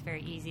sometimes it's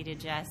very easy to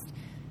just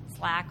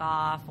slack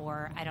off,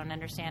 or I don't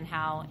understand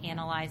how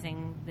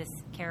analyzing this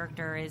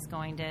character is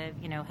going to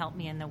help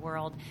me in the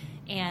world,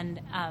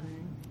 and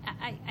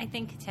I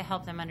think to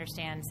help them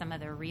understand some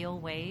of the real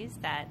ways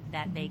that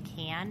they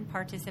can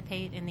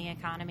participate in the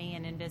economy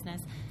and in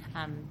business,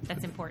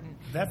 that's important.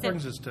 That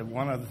brings us to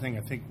one other thing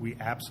I think we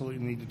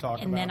absolutely need to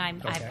talk about. And then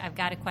I've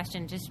got a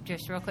question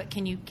just real quick.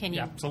 Can you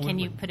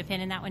put a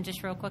pin in that one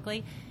just real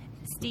quickly?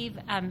 Steve,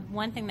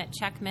 one thing that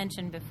Chuck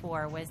mentioned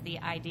before was the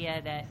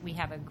idea that we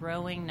have a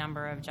growing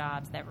number of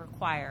jobs that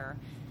require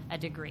a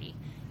degree.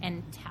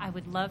 And I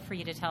would love for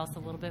you to tell us a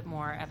little bit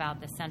more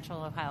about the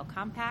Central Ohio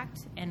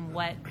Compact and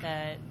what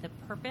the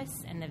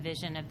purpose and the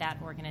vision of that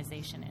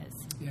organization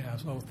is. Yeah,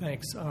 so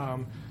thanks.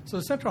 So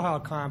the Central Ohio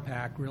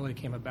Compact really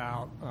came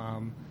about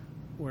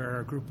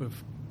where a group of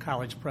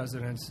college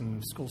presidents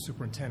and school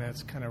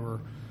superintendents kind of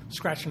were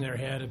scratching their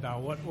head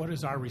about what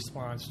is our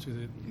response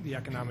to the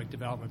economic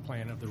development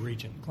plan of the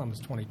region, Columbus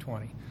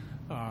 2020.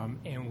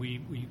 And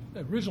we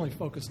originally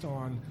focused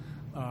on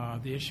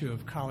the issue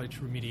of college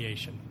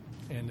remediation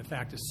and the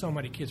fact that so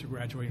many kids are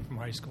graduating from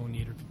high school in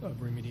need of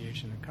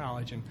remediation in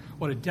college, and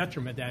what a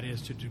detriment that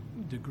is to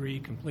degree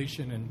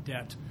completion and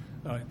debt,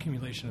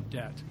 accumulation of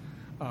debt.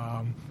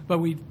 But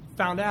we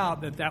found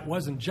out that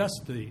wasn't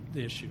just the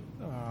issue.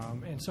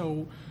 And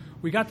so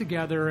we got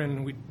together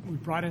and we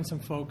brought in some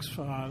folks,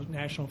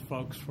 national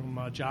folks from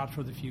Jobs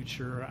for the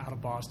Future out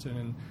of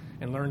Boston,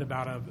 and learned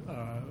about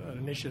an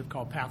initiative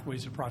called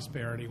Pathways to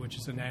Prosperity, which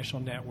is a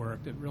national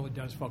network that really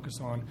does focus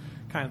on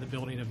kind of the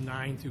building of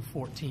 9 through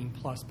 14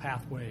 plus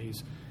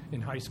pathways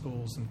in high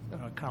schools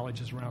and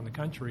colleges around the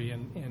country,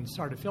 and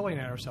started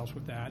affiliating ourselves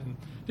with that, and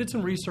did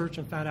some research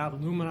and found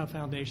out Lumina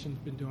Foundation's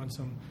been doing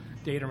some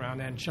data around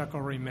that, and Chuck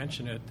already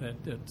mentioned it,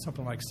 that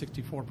something like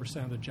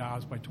 64% of the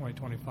jobs by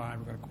 2025 are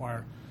going to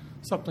require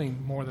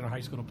something more than a high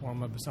school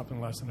diploma, but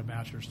something less than a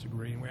bachelor's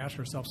degree. And we asked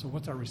ourselves, so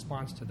what's our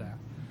response to that?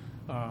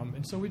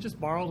 And so we just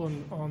borrowed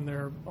on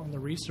the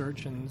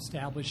research and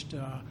established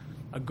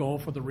a goal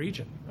for the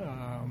region.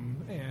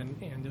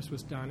 And this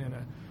was done in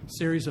a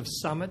series of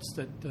summits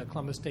that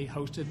Columbus State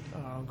hosted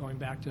going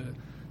back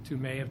to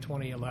May of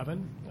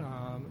 2011.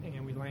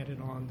 And we landed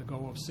on the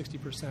goal of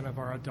 60% of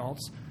our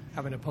adults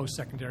having a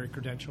post-secondary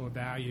credential of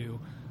value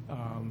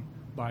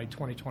by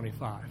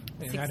 2025.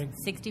 And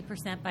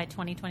 60% by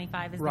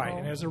 2025 is the right. goal?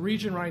 And as a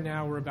region right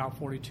now, we're about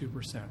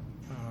 42%.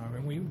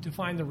 And we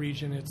define the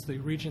region, it's the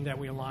region that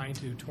we align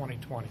to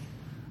 2020.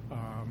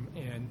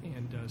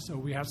 So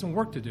we have some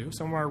work to do.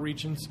 Some of our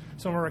regions,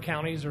 some of our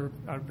counties are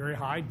very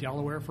high.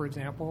 Delaware, for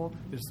example,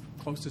 is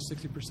close to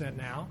 60%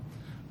 now.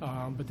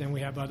 But then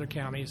we have other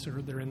counties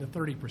that are in the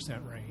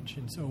 30% range.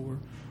 And so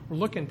we're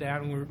looking at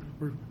that, and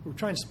we're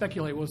trying to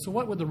speculate, well, so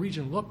what would the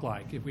region look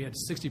like if we had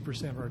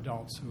 60% of our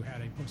adults who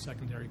had a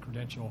post-secondary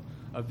credential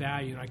of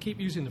value? And I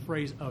keep using the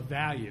phrase of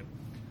value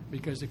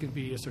because it can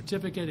be a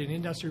certificate in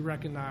industry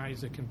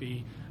recognized, it can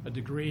be a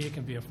degree, it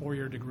can be a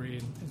 4-year degree,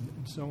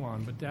 and so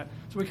on.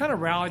 So we kind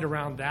of rallied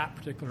around that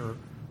particular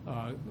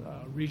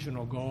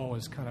regional goal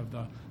as kind of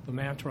the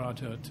mantra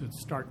to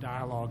start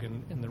dialogue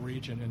in the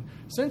region. And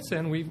since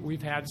then,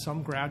 we've had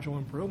some gradual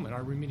improvement.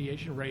 Our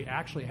remediation rate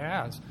actually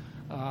has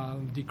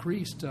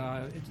decreased.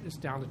 It's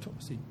down to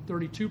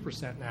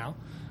 32% now,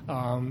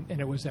 and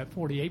it was at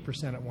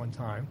 48% at one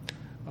time.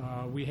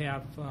 We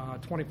have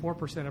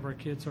 24% of our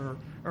kids are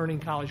earning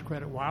college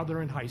credit while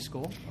they're in high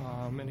school,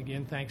 and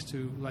again, thanks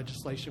to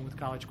legislation with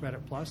College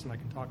Credit Plus, and I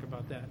can talk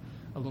about that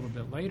a little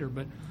bit later.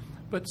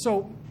 But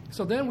so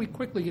then we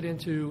quickly get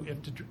into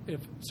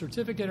if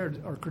certificate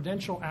or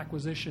credential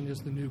acquisition is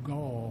the new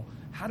goal,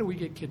 how do we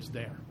get kids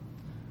there?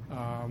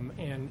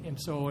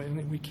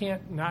 And we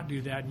can't not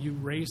do that. And you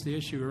raised the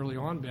issue early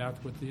on,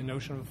 Beth, with the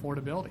notion of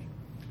affordability.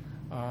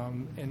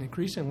 And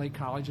increasingly,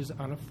 college is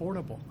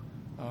unaffordable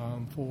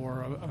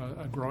for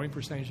a growing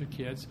percentage of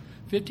kids.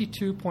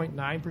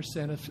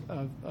 52.9%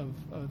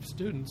 of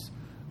students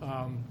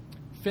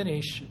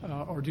finish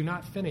or do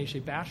not finish a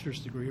bachelor's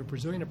degree or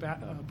pursuing a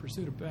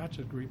pursuit of a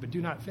bachelor's degree, but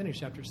do not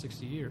finish after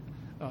 6 years.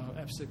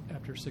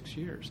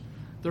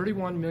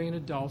 31 million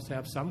adults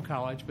have some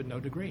college but no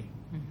degree.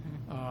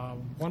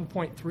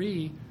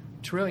 1.3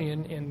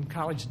 trillion in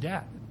college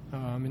debt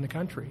in the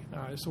country.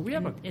 So we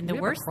have a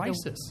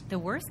crisis. The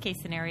worst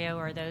case scenario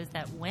are those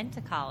that went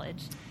to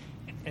college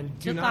and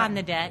took on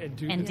the debt and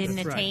didn't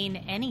attain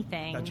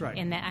anything. That's right.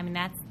 In that, I mean,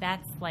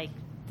 that's like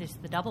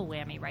the double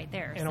whammy right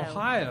there. And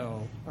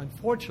Ohio,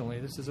 unfortunately,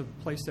 this is a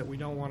place that we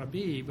don't want to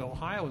be, but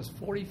Ohio is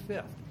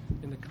 45th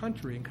in the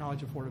country in college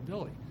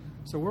affordability.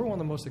 So we're one of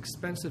the most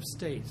expensive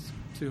states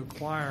to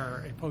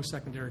acquire a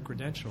post-secondary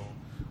credential.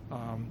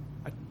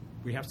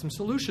 We have some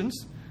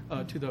solutions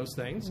to those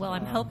things. Well,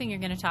 I'm hoping you're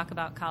going to talk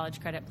about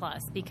College Credit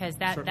Plus because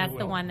that's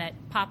the one that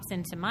pops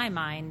into my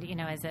mind. You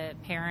know, as a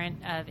parent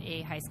of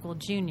a high school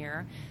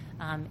junior,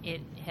 and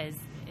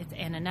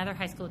another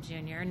high school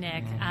junior,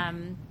 Nick.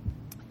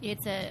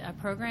 It's a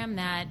program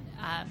that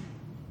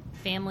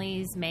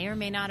families may or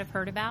may not have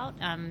heard about.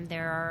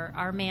 There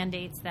are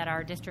mandates that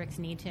our districts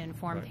need to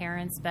inform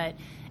parents, but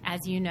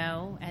as you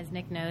know, as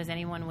Nick knows,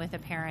 anyone with a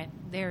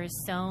parent, there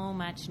is so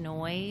much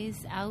noise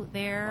out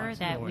there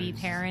that we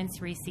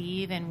parents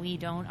receive, and we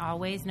don't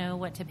always know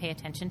what to pay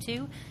attention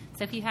to.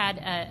 So if you had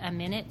a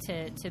minute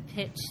to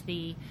pitch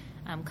the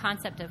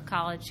concept of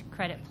College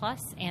Credit Plus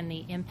and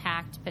the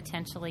impact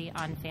potentially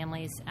on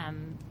families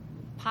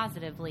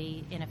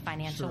positively in a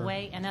financial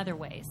way and other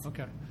ways.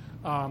 Okay.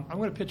 I'm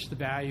going to pitch the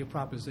value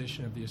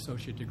proposition of the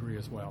associate degree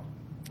as well.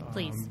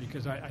 Please.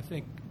 Because I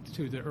think,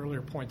 to the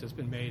earlier point that's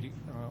been made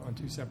on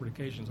two separate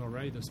occasions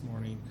already this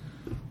morning,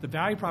 the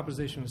value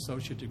proposition of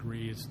associate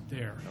degree is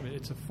there. I mean,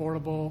 it's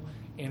affordable,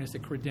 and it's a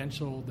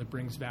credential that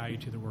brings value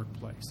to the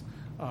workplace.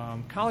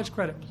 College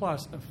Credit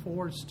Plus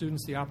affords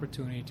students the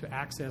opportunity to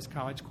access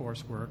college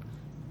coursework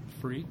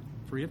free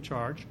of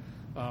charge,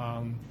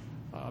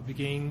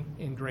 beginning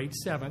in grade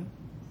 7.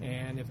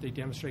 And if they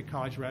demonstrate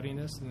college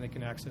readiness, then they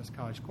can access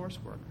college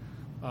coursework.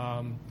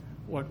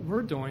 What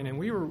we're doing, and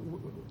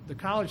the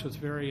college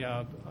was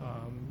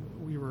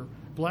we were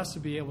blessed to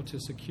be able to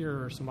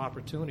secure some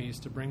opportunities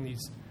to bring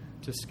these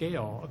to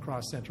scale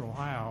across Central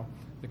Ohio.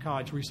 The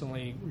college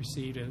recently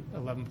received an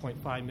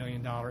 $11.5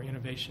 million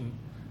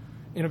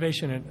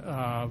innovation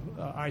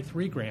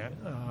I3 grant,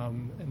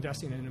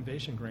 investing in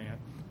innovation grant,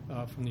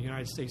 from the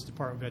United States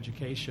Department of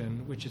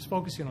Education, which is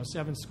focusing on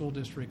 7 school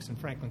districts in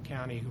Franklin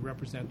County who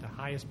represent the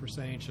highest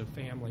percentage of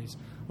families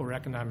who are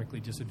economically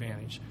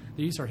disadvantaged.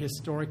 These are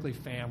historically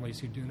families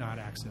who do not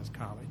access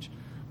college,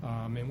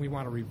 and we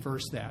want to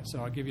reverse that. So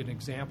I'll give you an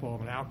example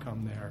of an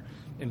outcome there.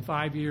 In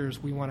 5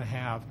 years, we want to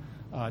have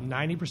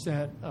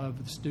 90%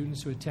 of the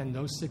students who attend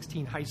those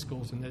 16 high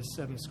schools in those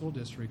 7 school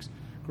districts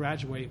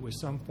graduate with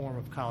some form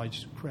of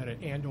college credit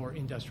and or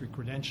industry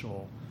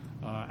credential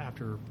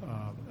after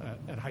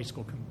at high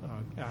school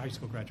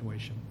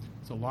graduation.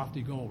 It's a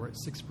lofty goal. We're at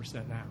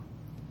 6% now.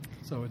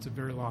 So it's a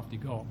very lofty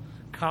goal.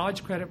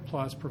 College Credit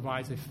Plus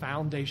provides a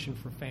foundation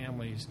for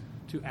families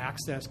to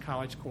access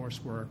college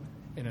coursework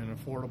in an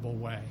affordable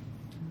way.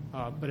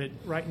 But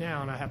right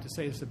now, and I have to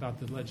say this about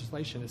the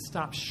legislation, it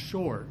stops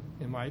short,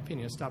 in my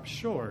opinion,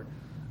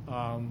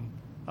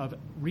 of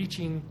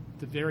reaching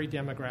the very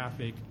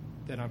demographic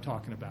that I'm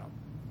talking about.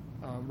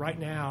 Right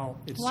now,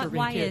 it's serving kids.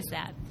 Why is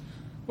that?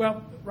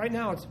 Well, right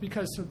now it's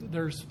because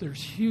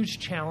there's huge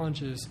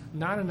challenges.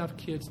 Not enough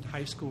kids in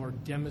high school are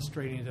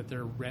demonstrating that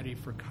they're ready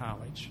for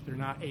college. They're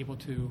not able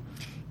to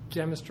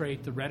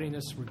demonstrate the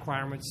readiness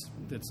requirements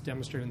that's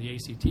demonstrated in the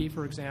ACT,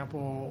 for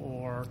example,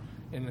 or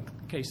in the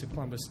case of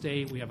Columbus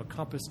State, we have a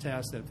compass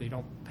test that if they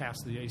don't pass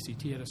the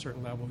ACT at a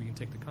certain level, you can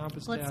take the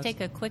compass test. Let's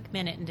take a quick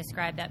minute and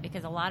describe that,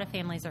 because a lot of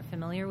families are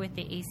familiar with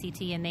the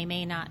ACT and they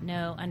may not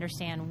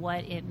understand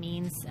what it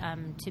means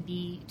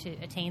to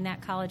attain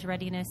that college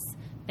readiness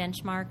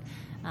benchmark.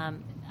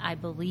 I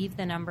believe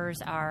the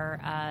numbers are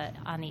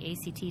on the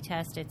ACT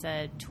test, it's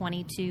a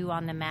 22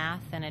 on the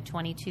math and a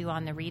 22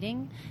 on the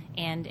reading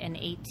and an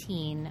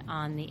 18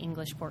 on the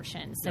English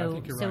portion.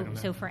 So,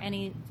 so for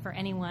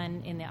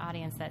anyone in the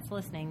audience that's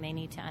listening, they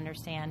need to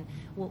understand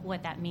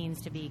what that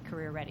means to be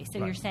career ready. So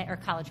you're saying, or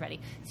college ready.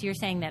 So you're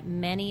saying that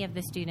many of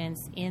the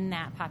students in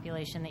that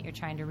population that you're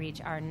trying to reach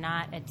are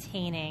not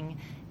attaining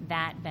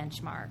that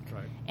benchmark,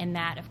 and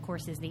that, of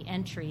course, is the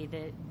entry,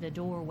 the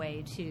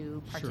doorway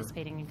to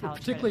participating in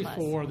college credit plus.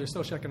 Particularly for the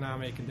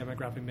socioeconomic and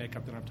demographic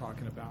makeup that I'm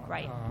talking about.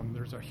 Right.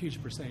 There's a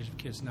huge percentage of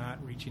kids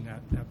not reaching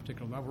that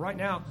particular level. Right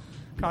now,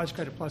 College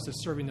Credit Plus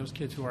is serving those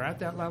kids who are at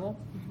that level,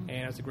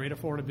 and it's a great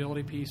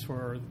affordability piece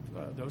for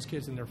those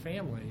kids and their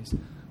families.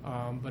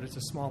 But it's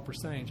a small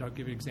percentage. I'll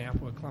give you an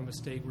example. At Columbus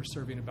State, we're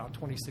serving about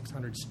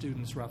 2,600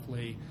 students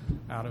roughly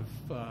out of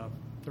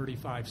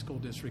 35 school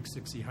districts,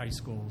 60 high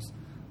schools.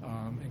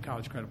 In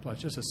College Credit Plus,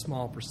 just a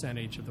small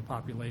percentage of the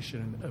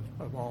population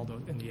of all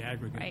in the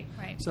aggregate.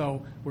 Right.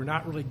 So we're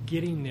not really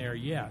getting there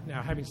yet.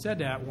 Now, having said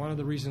that, one of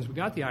the reasons we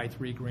got the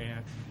I3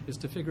 grant is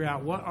to figure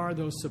out what are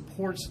those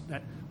supports,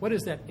 what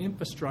is that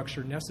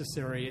infrastructure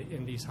necessary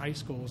in these high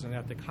schools and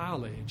at the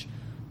college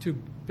to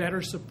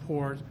better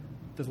support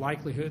the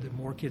likelihood that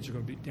more kids are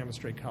going to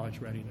demonstrate college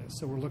readiness.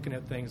 So we're looking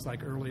at things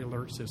like early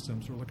alert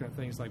systems. We're looking at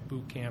things like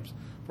boot camps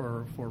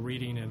for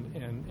reading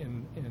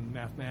and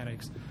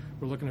mathematics.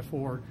 We're looking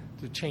forward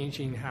to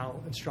changing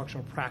how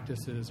instructional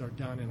practices are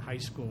done in high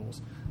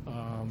schools.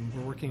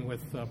 We're working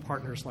with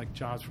partners like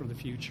Jobs for the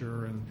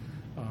Future and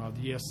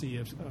the ESC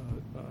of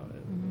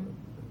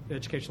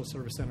Educational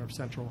Service Center of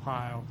Central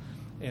Ohio,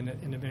 and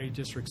in the many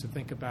districts to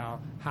think about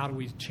how do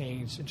we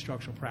change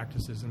instructional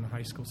practices in the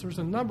high school. So there's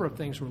a number of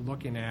things we're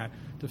looking at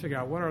to figure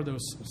out what are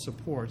those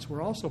supports.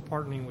 We're also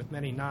partnering with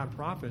many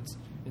nonprofits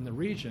in the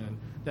region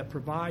that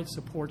provide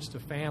supports to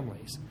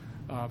families,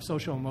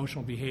 social,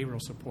 emotional,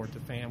 behavioral support to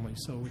families.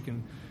 So we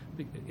can,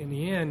 in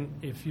the end,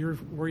 if you're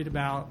worried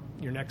about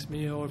your next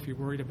meal, if you're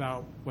worried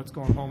about what's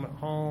going on at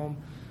home,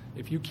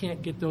 if you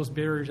can't get those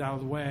barriers out of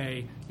the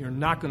way, you're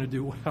not going to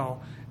do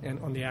well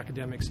on the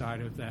academic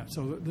side of that.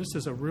 So this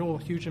is a real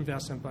huge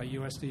investment by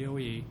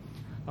USDOE,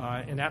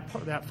 and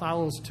that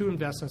follows two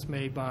investments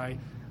made by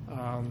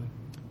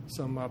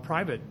some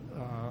private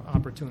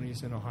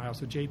opportunities in Ohio.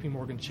 So J.P.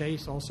 Morgan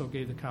Chase also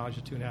gave the college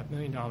a $2.5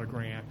 million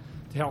grant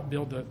to help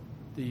build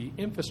the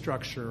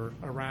infrastructure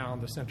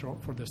around the Central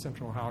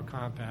Ohio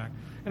Compact.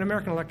 And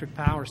American Electric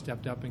Power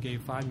stepped up and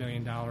gave $5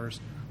 million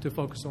to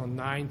focus on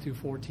 9 through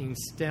 14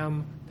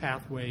 STEM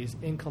pathways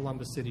in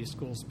Columbus City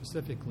Schools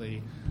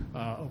specifically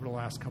over the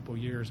last couple of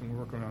years, and we're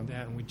working on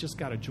that. And we just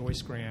got a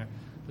Joyce grant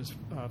that's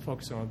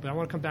focused on it. But I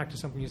want to come back to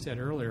something you said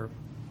earlier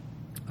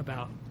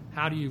about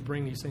how do you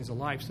bring these things to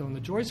life. So in the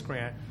Joyce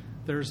grant,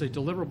 there's a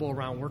deliverable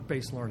around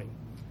work-based learning,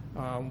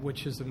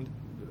 which is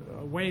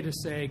a way to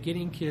say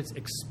getting kids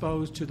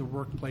exposed to the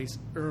workplace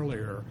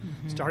earlier,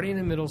 starting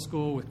in middle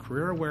school with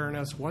career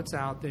awareness, what's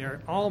out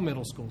there, all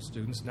middle school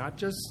students, not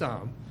just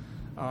some.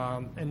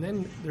 And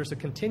then there's a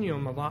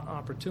continuum of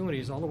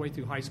opportunities all the way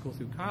through high school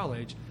through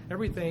college,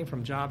 everything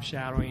from job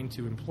shadowing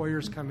to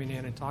employers coming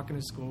in and talking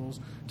to schools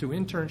to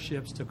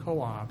internships to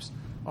co-ops.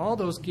 All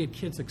those get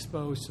kids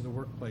exposed to the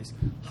workplace.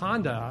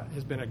 Honda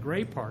has been a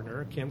great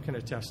partner. Kim can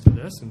attest to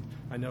this, and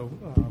I know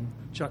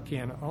Chuck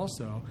can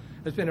also.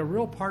 Has been a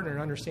real partner in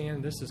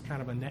understanding this is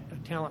kind of a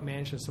talent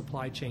management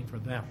supply chain for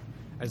them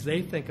as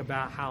they think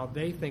about how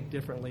they think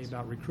differently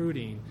about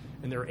recruiting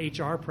and their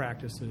HR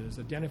practices,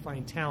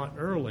 identifying talent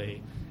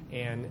early,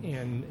 and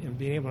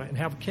being able to and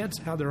have kids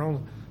have their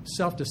own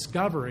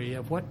self-discovery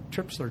of what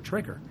trips their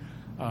trigger.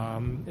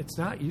 It's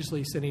not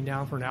usually sitting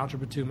down for an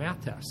Algebra 2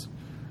 math test.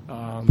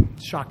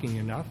 Shocking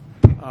enough,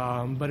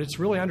 but it's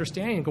really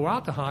understanding. Go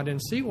out to Honda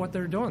and see what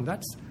they're doing.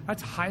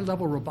 That's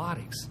high-level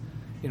robotics.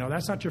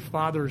 That's not your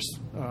father's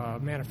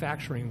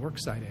manufacturing work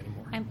site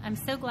anymore. I'm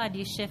so glad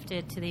you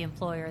shifted to the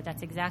employer.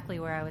 That's exactly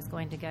where I was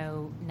going to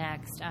go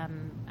next.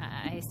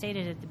 I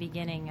stated at the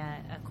beginning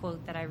a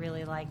quote that I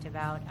really liked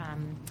about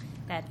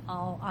that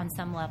on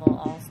some level,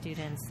 all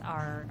students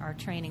are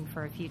training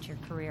for a future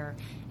career.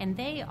 And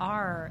the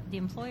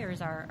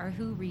employers are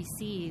who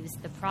receives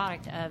the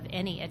product of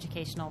any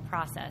educational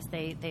process.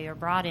 They are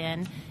brought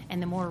in,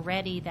 and the more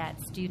ready that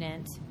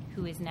student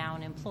who is now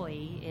an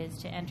employee is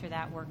to enter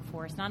that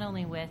workforce, not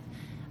only with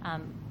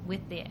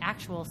the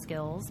actual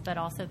skills, but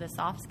also the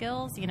soft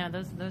skills.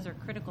 Those are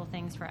critical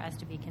things for us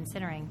to be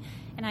considering.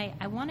 And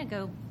I want to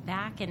go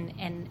back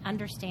and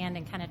understand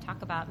and kind of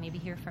talk about, maybe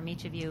hear from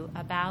each of you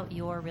about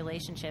your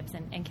relationships.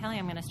 And Kelly,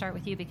 I'm going to start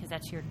with you because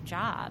that's your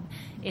job,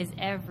 is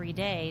every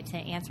day to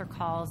answer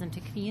calls and to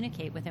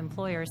communicate with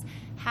employers.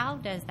 How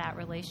does that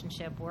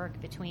relationship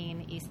work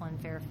between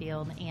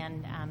Eastland-Fairfield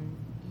and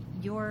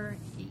your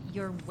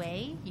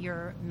way,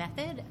 your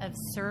method of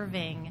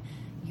serving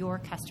your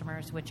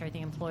customers, which are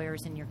the employers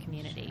in your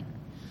community?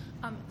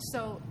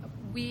 So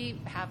we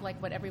have,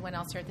 like what everyone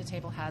else here at the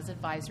table has,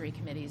 advisory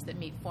committees that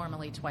meet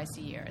formally twice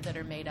a year that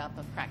are made up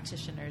of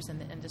practitioners in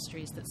the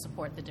industries that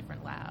support the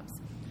different labs.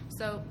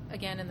 So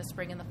again, in the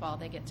spring and the fall,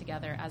 they get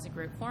together as a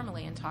group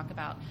formally and talk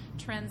about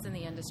trends in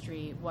the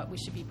industry, what we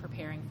should be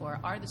preparing for.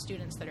 Are the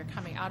students that are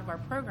coming out of our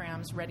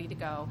programs ready to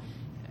go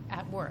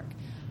at work?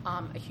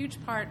 A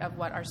huge part of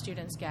what our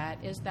students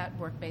get is that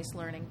work-based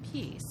learning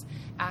piece,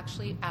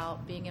 actually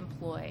out being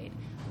employed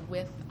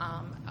with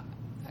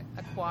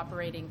a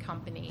cooperating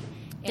company.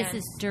 This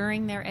is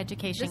during their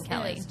education,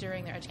 Kelly? This is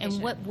during their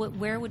education. And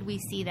where would we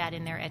see that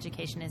in their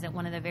education? Is it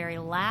one of the very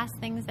last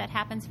things that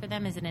happens for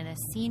them? Is it in a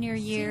senior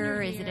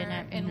year? Is it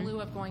in lieu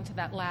of going to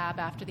that lab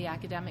after the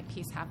academic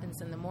piece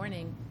happens in the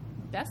morning?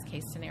 Best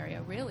case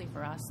scenario really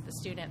for us, the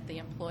student, the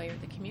employer,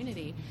 the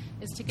community,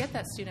 is to get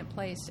that student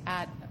placed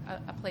at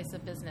a place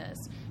of business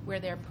where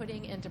they're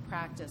putting into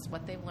practice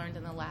what they've learned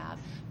in the lab,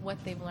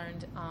 what they've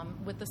learned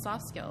with the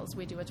soft skills.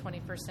 We do a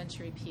 21st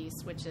century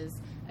piece, which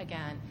is,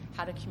 again,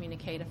 how to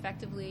communicate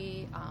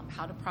effectively,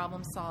 how to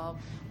problem solve.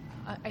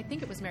 I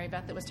think it was Mary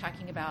Beth that was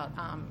talking about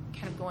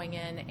kind of going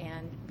in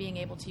and being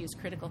able to use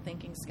critical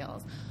thinking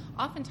skills.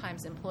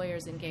 Oftentimes,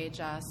 employers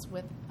engage us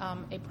with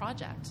a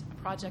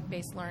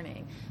project-based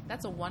learning.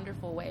 That's a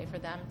wonderful way for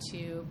them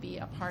to be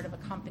a part of a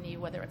company,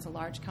 whether it's a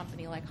large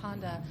company like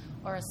Honda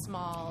or a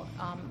small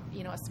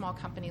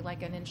company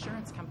like an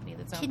insurance company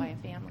that's owned by a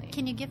family.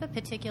 Can you give a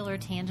particular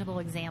tangible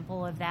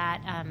example of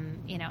that?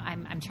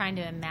 I'm trying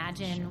to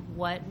imagine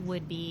what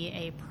would be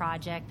a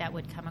project that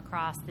would come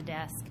across the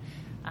desk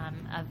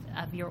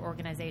of your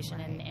organization,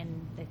 right,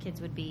 and the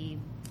kids would be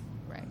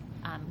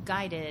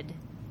guided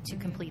to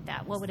complete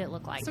that. What would it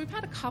look like? So we've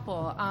had a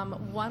couple.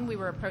 One, we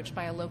were approached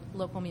by a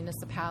local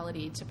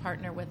municipality to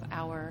partner with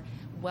our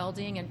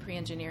welding and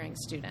pre-engineering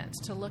students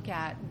to look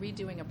at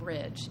redoing a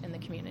bridge in the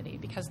community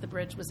because the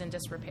bridge was in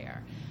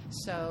disrepair.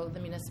 So the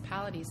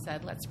municipality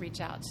said, let's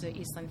reach out to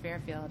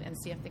Eastland-Fairfield and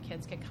see if the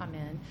kids could come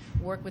in,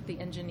 work with the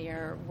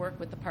engineer, work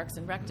with the Parks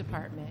and Rec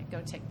department,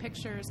 go take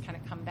pictures, kind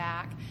of come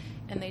back.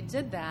 And they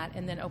did that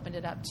and then opened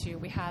it up to,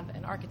 we have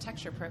an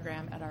architecture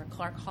program at our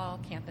Clark Hall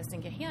campus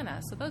in Gahanna,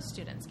 so those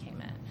students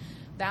came in.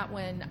 That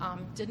one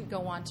didn't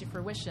go on to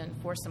fruition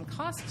for some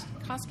cost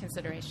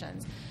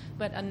considerations.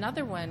 But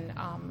another one,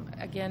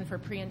 again, for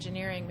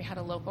pre-engineering, we had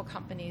a local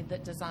company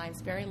that designs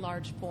very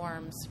large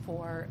forms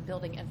for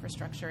building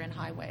infrastructure and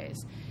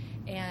highways.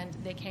 And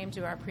they came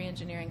to our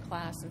pre-engineering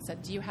class and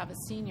said, do you have a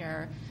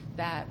senior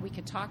that we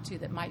could talk to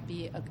that might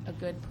be a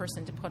good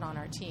person to put on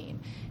our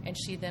team? And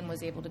she then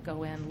was able to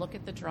go in, look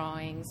at the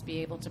drawings, be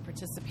able to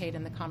participate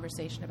in the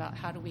conversation about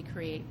how do we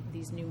create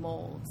these new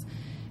molds.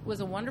 It was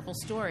a wonderful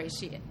story.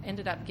 She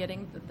ended up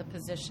getting the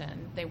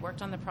position. They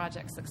worked on the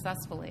project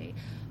successfully.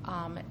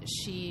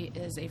 She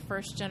is a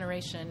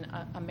first-generation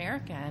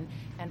American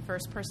and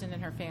first person in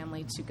her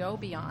family to go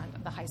beyond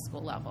the high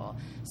school level.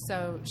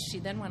 So she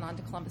then went on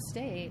to Columbus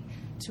State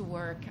to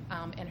work,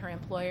 and her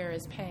employer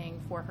is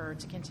paying for her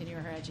to continue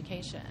her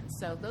education.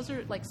 So those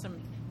are like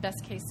some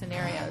best-case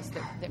scenarios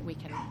that we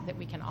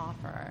can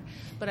offer.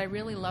 But I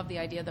really love the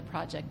idea of the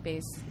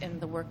project-based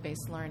and the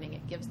work-based learning.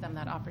 It gives them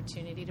that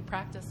opportunity to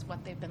practice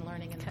what they've been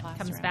learning in the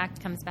classroom.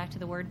 Comes back to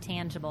the word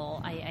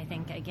tangible. I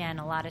think, again,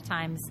 a lot of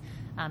times,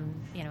 I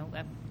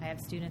have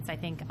students, I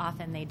think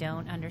often they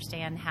don't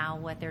understand how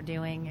what they're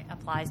doing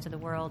applies to the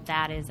world.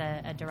 That is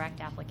a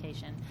direct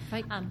application.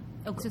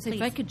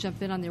 If I could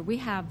jump in on there, we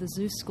have the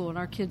zoo school, and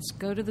our kids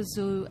go to the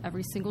zoo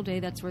every single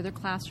day. That's where their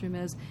classroom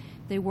is.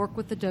 They work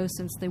with the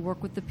docents, they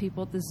work with the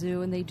people at the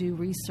zoo, and they do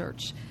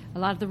research. A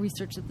lot of the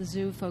research at the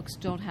zoo, folks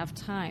don't have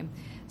time.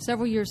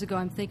 Several years ago,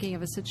 I'm thinking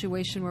of a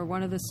situation where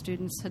one of the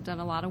students had done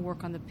a lot of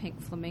work on the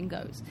pink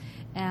flamingos,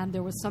 and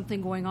there was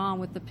something going on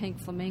with the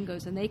pink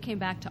flamingos, and they came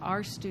back to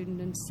our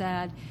student and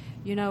said,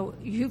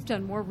 you've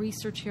done more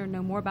research here and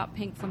know more about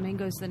pink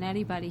flamingos than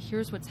anybody.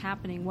 Here's what's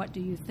happening. What do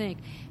you think?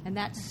 And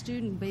that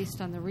student,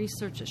 based on the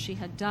research that she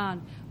had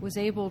done, was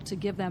able to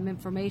give them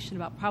information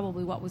about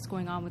probably what was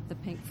going on with the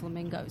pink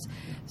flamingos.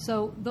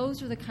 So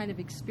those are the kind of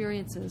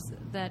experiences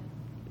that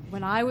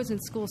when I was in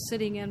school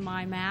sitting in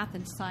my math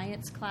and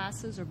science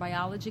classes or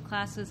biology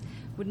classes,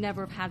 would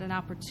never have had an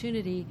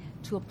opportunity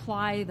to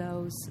apply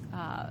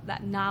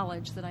that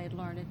knowledge that I had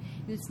learned. And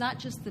it's not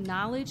just the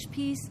knowledge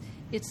piece,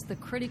 it's the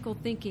critical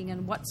thinking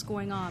and what's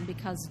going on,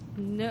 because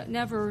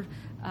never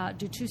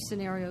do two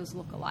scenarios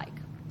look alike.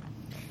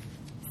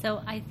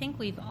 So I think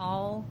we've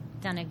all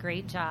done a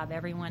great job.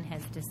 Everyone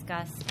has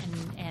discussed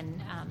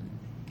and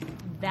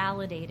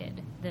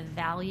validated the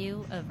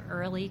value of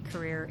early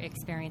career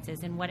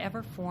experiences in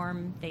whatever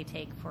form they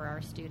take for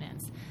our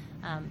students.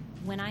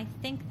 When I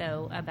think,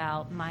 though,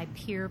 about my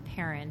peer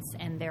parents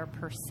and their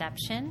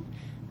perception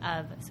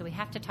of, so we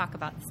have to talk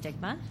about the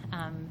stigma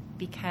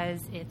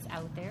because it's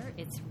out there,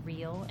 it's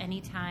real.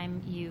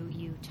 Anytime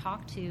you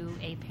talk to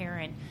a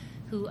parent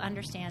who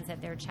understands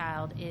that their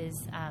child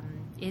is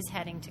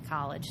heading to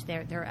college,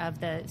 they're of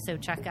the, so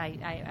Chuck,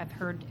 I've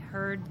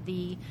heard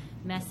the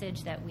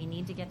message that we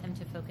need to get them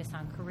to focus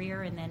on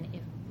career and then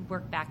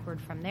work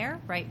backward from there,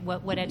 right?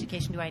 What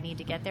education do I need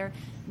to get there?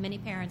 Many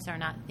parents are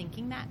not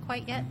thinking that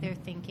quite yet. They're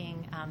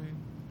thinking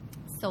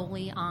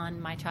solely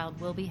on my child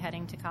will be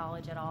heading to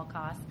college at all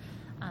costs.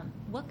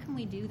 What can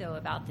we do, though,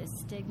 about this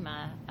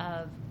stigma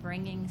of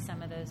bringing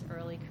some of those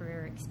early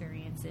career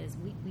experiences?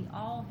 We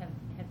all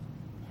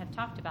have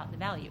talked about the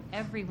value.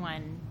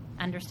 Everyone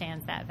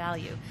understands that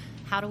value.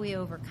 How do we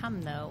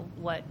overcome, though,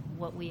 what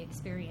we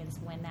experience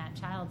when that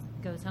child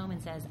goes home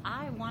and says,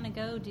 I want to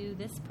go do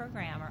this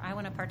program, or I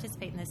want to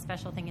participate in this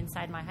special thing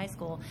inside my high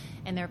school,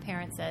 and their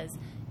parent says,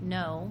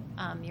 no,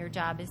 your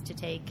job is to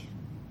take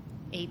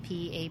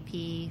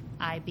AP,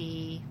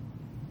 IB.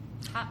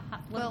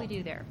 What do we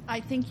do there?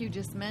 I think you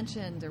just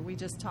mentioned, or we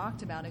just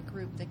talked about, a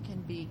group that can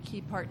be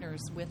key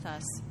partners with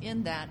us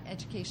in that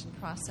education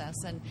process.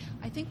 And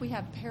I think we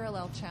have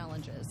parallel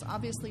challenges.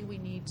 Obviously, we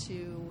need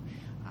to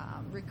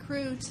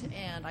recruit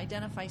and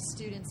identify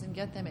students and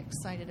get them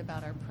excited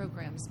about our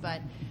programs.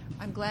 But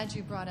I'm glad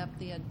you brought up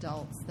the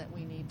adults that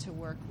we need to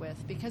work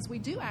with, because we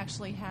do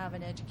actually have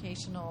an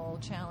educational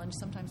challenge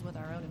sometimes with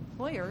our own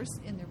employers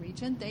in the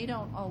region. They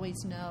don't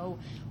always know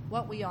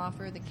what we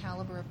offer, the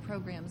caliber of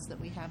programs that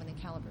we have, and the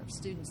caliber of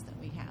students that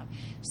we have.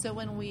 So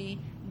when we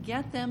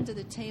get them to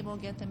the table,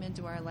 get them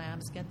into our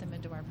labs, get them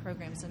into our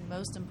programs, and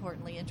most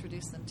importantly,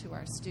 introduce them to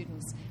our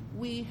students,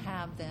 we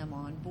have them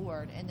on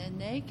board. And then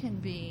they can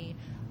be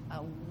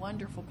a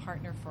wonderful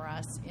partner for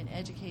us in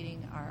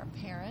educating our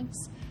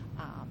parents.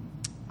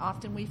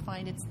 Often we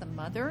find it's the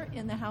mother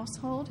in the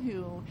household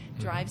who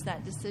drives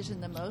that decision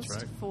the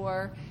most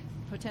for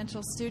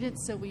potential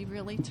students, so we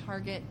really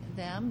target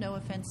them. No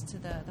offense to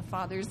the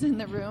fathers in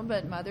the room,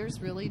 but mothers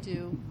really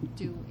do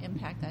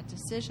impact that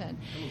decision.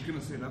 I was going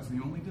to say that's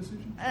the only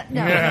decision?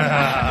 No.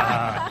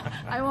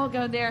 I won't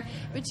go there.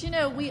 But,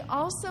 we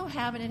also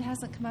have, and it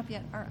hasn't come up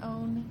yet, our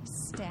own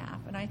staff.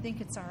 And I think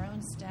it's our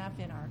own staff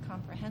in our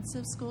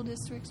comprehensive school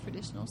districts,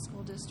 traditional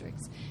school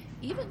districts,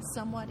 even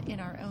somewhat in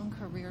our own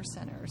career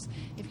centers.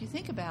 If you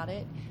think about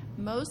it,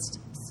 most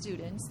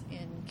students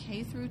in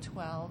K through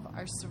 12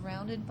 are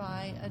surrounded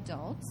by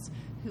adults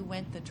who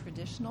went the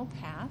traditional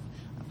path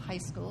of high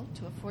school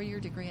to a 4-year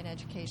degree in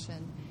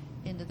education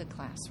into the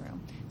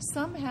classroom.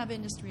 Some have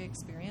industry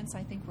experience.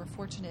 I think we're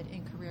fortunate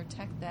in career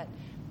tech that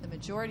the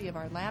majority of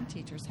our lab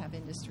teachers have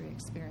industry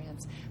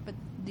experience. But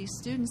these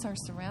students are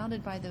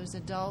surrounded by those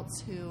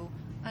adults who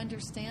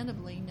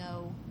understandably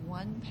know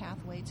one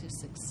pathway to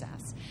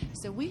success.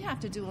 So we have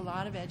to do a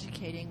lot of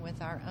educating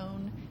with our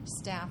own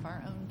staff,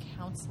 our own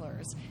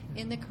counselors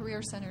in the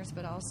career centers,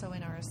 but also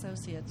in our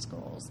associate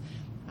schools.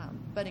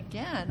 But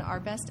again, our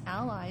best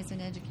allies in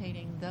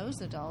educating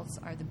those adults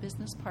are the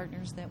business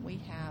partners that we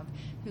have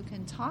who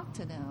can talk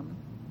to them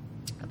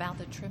about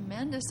the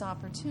tremendous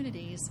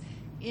opportunities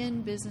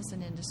in business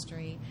and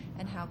industry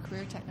and how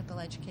career technical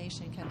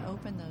education can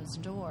open those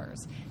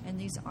doors. And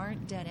these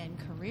aren't dead-end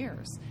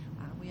careers.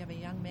 We have a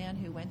young man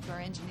who went through our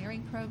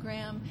engineering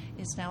program,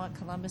 is now at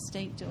Columbus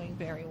State doing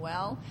very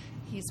well.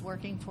 He's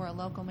working for a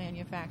local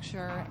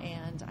manufacturer,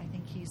 and I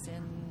think he's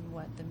in,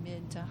 the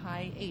mid to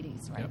high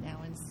 80s right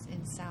now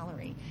in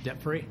salary.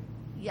 Debt-free.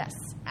 Yes,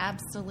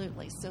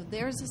 absolutely. So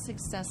there's a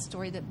success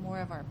story that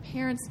more of our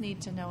parents need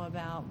to know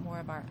about, more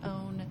of our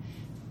own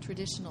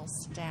traditional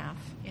staff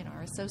in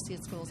our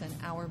associate schools and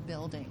our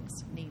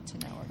buildings need to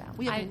know about.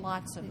 We have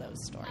lots of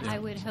those stories. I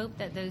would hope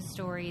that those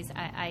stories,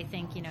 I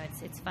think,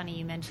 it's funny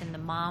you mentioned the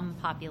mom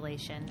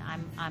population.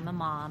 I'm a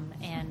mom,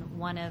 and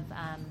one of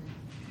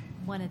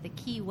the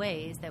key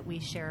ways that we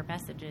share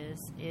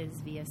messages is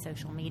via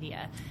social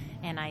media.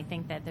 And I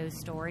think that those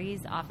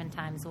stories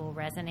oftentimes will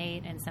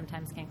resonate and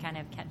sometimes can kind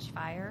of catch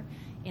fire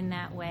in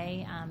that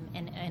way,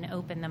 and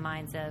open the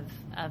minds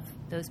of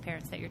those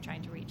parents that you're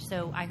trying to reach.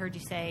 So I heard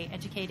you say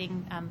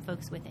educating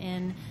folks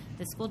within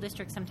the school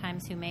district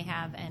sometimes who may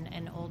have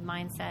an old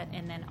mindset,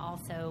 and then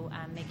also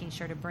making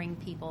sure to bring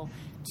people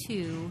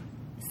to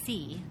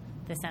see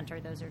the center.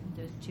 Those are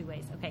those two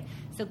ways. Okay,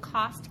 so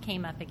cost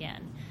came up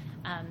again.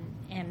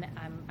 And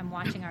I'm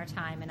watching our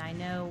time, and I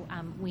know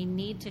we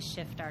need to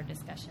shift our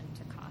discussion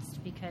to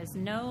cost, because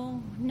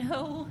no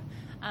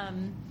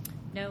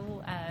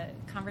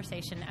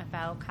conversation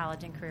about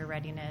college and career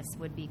readiness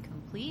would be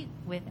complete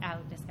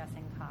without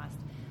discussing cost.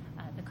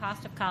 The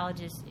cost of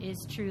college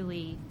is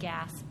truly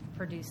gas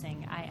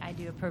producing. I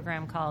do a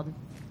program called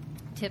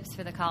Tips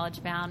for the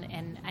College Bound,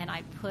 and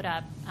I put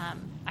up,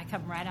 I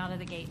come right out of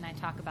the gate and I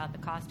talk about the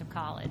cost of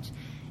college.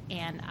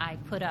 And I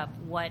put up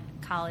what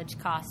college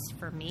costs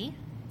for me.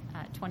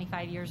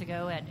 25 years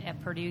ago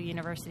at Purdue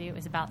University, it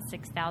was about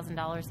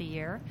 $6,000 a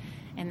year.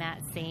 And that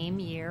same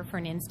year for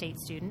an in-state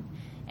student,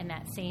 and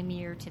that same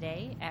year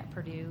today at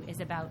Purdue is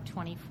about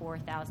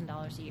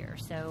 $24,000 a year.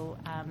 So,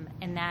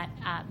 and that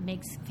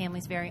makes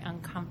families very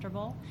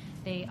uncomfortable.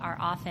 They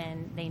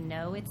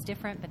know it's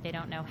different, but they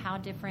don't know how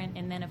different.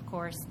 And then, of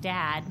course,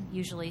 dad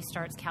usually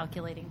starts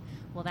calculating,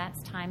 well,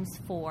 that's times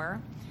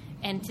 4.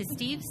 And to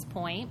Steve's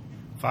point,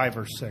 5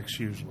 or 6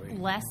 usually.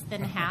 Less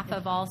than half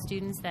of all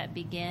students that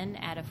begin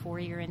at a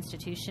 4-year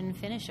institution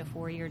finish a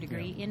 4-year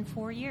degree in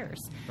 4 years,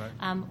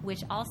 right.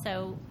 Which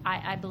also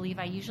I believe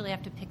I usually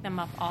have to pick them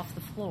up off the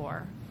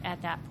floor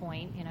at that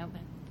point,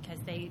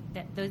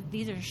 because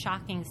these are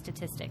shocking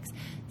statistics.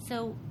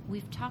 So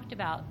we've talked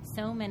about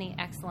so many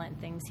excellent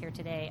things here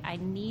today. I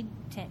need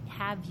to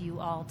have you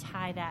all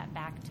tie that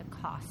back to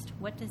cost.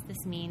 What does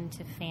this mean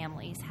to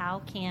families?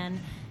 How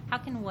can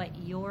what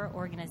your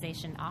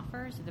organization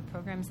offers, or the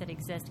programs that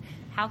exist,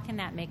 how can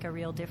that make a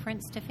real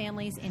difference to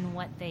families in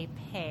what they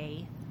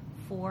pay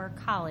for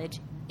college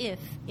if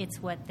it's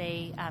what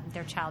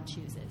their child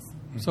chooses?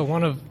 So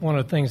one of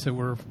the things that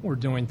we're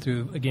doing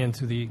through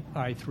the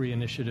I3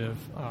 initiative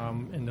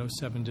in those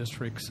 7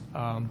 districts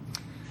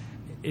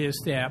is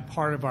that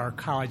part of our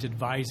college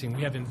advising,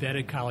 we have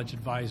embedded college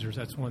advisors.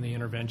 That's one of the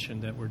intervention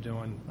that we're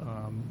doing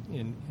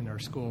in our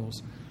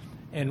schools.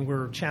 And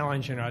we're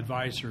challenging our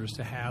advisors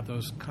to have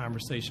those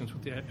conversations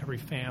with every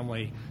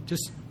family.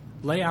 Just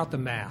lay out the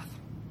math.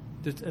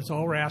 That's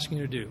all we're asking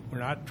you to do. We're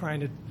not trying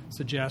to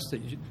suggest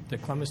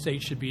that Columbus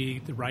State should be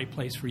the right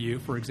place for you.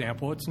 For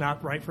example, it's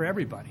not right for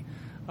everybody.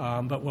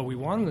 But what we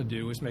want them to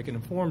do is make an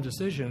informed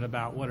decision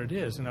about what it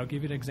is. And I'll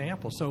give you an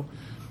example. So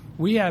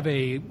we have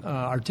a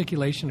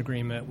articulation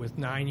agreement with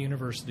 9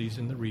 universities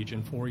in the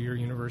region, 4-year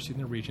universities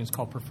in the region. It's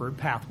called Preferred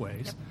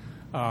Pathways.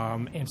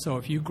 Yep. And so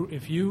if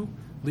you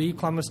leave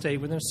Columbus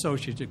State with an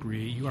associate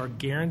degree, you are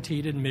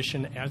guaranteed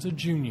admission as a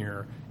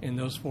junior in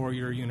those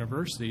 4-year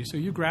universities. So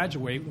you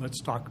graduate, let's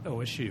talk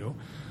OSU,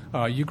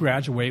 you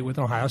graduate with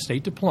an Ohio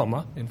State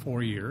diploma in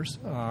 4 years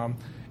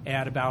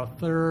at about a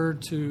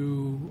third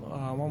to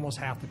almost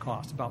half the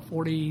cost, about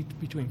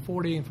between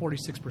 40 and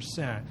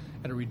 46%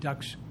 at a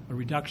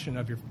reduction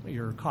of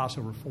your cost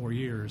over 4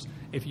 years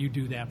if you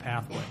do that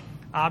pathway.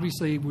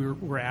 Obviously,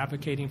 we're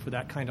advocating for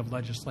that kind of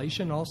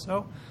legislation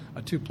also,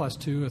 a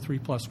 2+2, a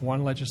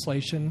 3+1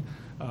 legislation.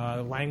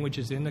 Language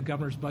is in the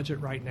governor's budget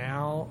right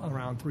now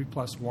around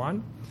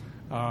 3+1.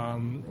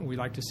 We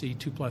like to see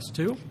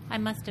 2+2. I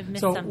must have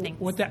missed something.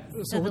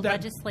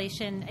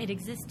 Legislation, it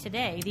exists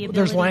today. The ability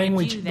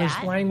to do that.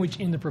 There's language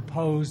in the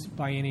proposed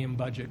biennium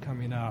budget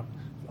coming up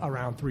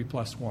around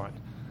 3+1.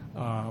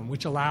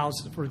 which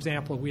allows, for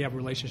example, we have a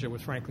relationship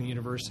with Franklin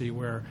University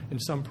where in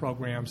some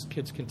programs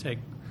kids can take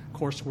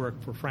coursework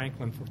for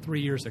Franklin for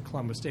 3 years at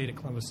Columbus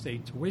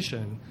State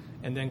tuition,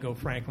 and then go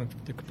Franklin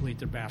to complete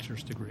their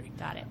bachelor's degree.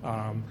 Got it.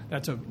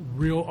 That's a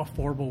real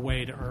affordable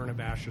way to earn a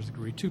bachelor's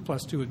degree.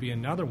 2+2 would be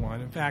another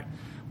one. In fact,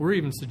 we're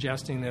even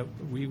suggesting that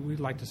we'd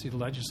like to see the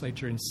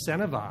legislature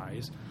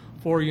incentivize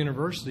 4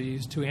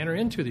 universities to enter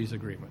into these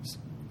agreements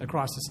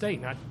across the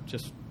state, not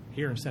just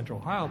here in Central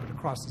Ohio, but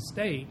across the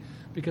state,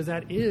 because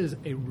that is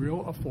a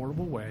real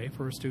affordable way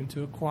for a student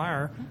to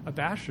acquire a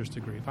bachelor's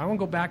degree. If I want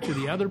to go back to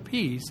the other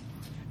piece,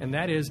 and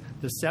that is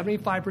the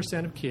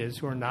 75% of kids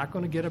who are not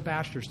going to get a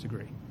bachelor's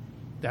degree.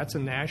 That's a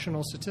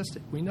national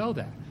statistic. We know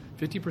that.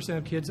 50%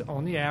 of kids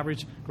on the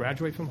average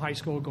graduate from high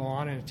school, go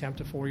on and attempt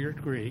a 4-year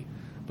degree,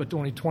 but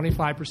only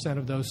 25%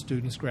 of those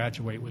students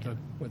graduate with a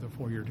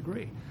 4-year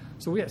degree.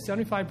 So we have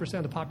 75%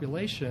 of the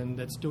population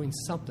that's doing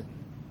something.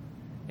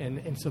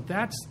 And so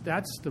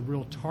that's the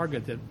real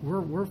target that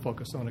we're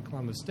focused on at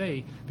Columbus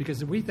State,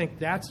 because we think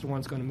that's the one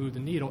that's going to move the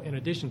needle in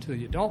addition to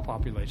the adult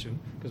population,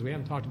 because we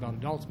haven't talked about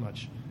adults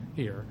much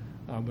here,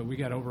 but we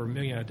got over 1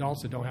 million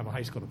adults that don't have a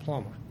high school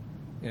diploma,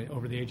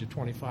 over the age of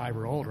 25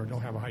 or older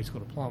don't have a high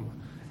school diploma.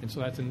 And so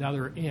that's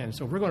another end.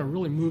 So if we're going to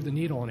really move the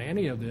needle on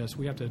any of this,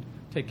 we have to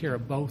take care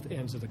of both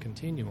ends of the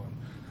continuum.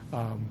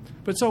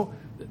 But so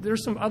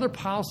there's some other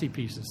policy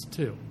pieces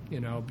too,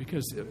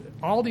 because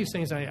all these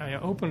things, I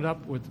opened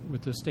up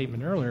with this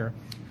statement earlier,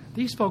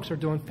 these folks are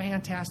doing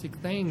fantastic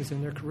things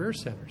in their career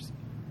centers.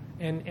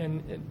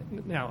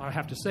 And now I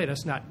have to say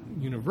that's not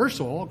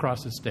universal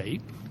across the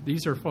state.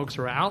 These are folks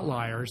who are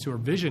outliers, who are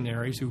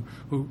visionaries,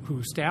 who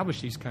establish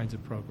these kinds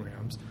of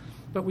programs.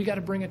 But we got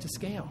to bring it to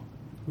scale.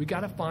 We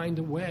got to find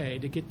a way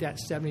to get that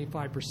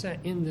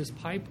 75% in this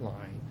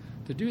pipeline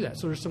to do that.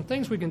 So there's some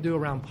things we can do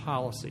around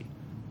policy.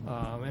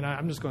 And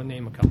I'm just going to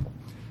name a couple.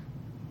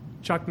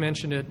 Chuck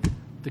mentioned it.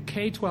 The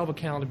K-12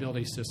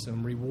 accountability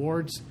system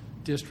rewards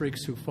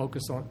districts who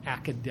focus on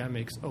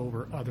academics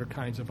over other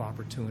kinds of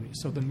opportunities.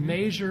 So the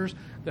measures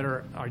that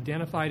are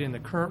identified in the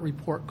current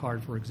report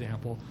card, for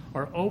example,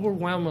 are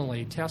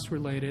overwhelmingly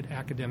test-related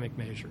academic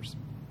measures.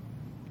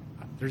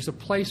 There's a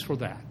place for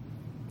that.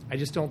 I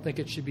just don't think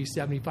it should be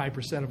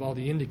 75% of all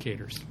the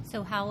indicators.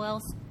 So how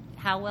else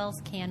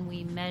can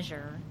we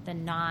measure the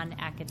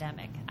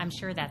non-academic? I'm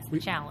sure that's the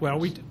challenge.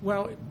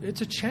 Well,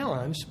 it's a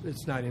challenge.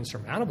 It's not an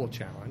insurmountable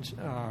challenge.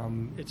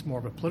 It's more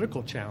of a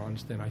political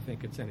challenge than I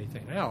think it's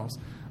anything else.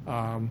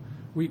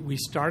 We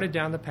started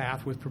down the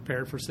path with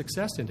prepared for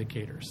success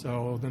indicators.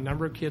 So the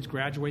number of kids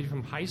graduating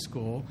from high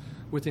school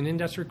with an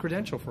industry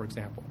credential, for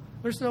example.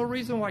 There's no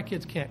reason why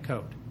kids can't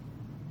code.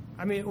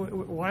 I mean,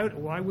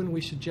 why wouldn't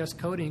we suggest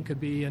coding could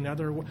be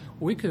another?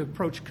 We could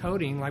approach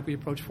coding like we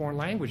approach foreign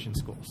language in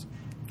schools.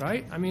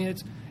 Right? I mean,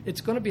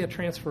 it's going to be a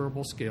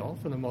transferable skill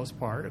for the most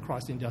part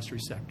across the industry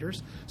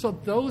sectors. So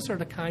those are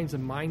the kinds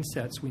of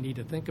mindsets we need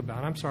to think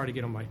about. I'm sorry to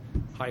get on my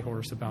high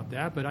horse about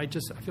that, but I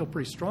feel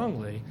pretty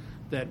strongly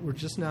that we're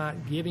just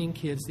not giving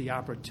kids the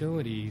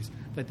opportunities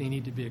that they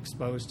need to be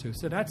exposed to.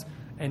 So that's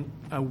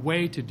a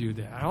way to do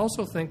that. I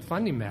also think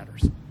funding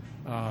matters.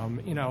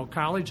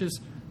 Colleges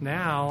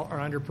now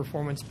are under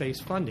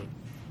performance-based funding.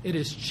 It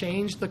has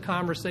changed the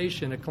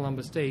conversation at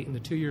Columbus State in the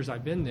 2 years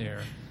I've been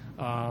there.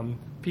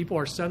 People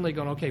are suddenly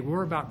going, okay,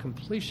 we're about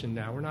completion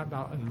now. We're not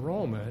about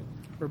enrollment.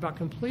 We're about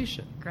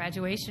completion.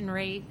 Graduation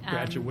rate.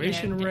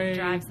 Rate,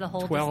 drives the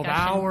whole 12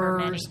 discussion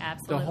hours. for many.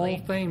 Absolutely. The whole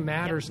thing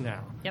matters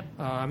now. Yep.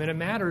 And it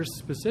matters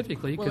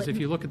specifically because if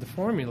you look at the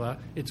formula,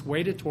 it's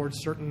weighted towards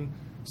certain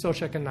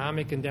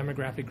socioeconomic and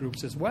demographic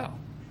groups as well.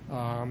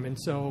 And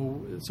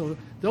so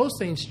those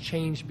things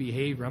change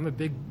behavior. I'm a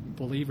big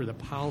believer that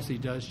policy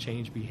does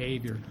change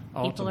behavior.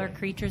 Ultimately. People are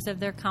creatures of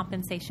their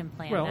compensation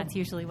plan. Well, that's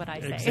usually what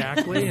I say.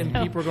 Exactly, and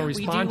people are going to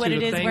respond to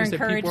the things that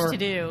people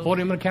are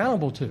holding them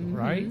accountable to,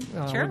 right?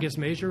 Sure. What gets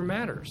measured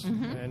matters,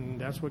 and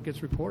that's what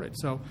gets reported.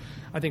 So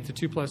I think the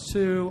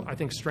 2+2, I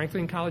think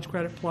strengthening College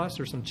Credit Plus,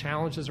 there's some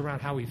challenges around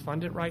how we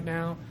fund it right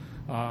now.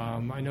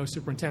 I know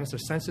superintendents are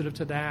sensitive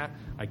to that.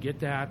 I get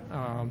that.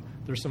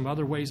 There's some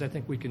other ways I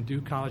think we can do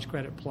College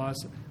Credit Plus,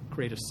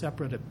 create a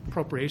separate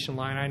appropriation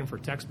line item for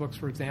textbooks,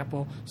 for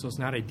example, so it's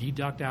not a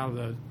deduct out of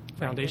the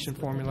foundation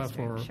formula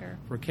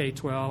for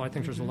K-12. I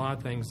think there's a lot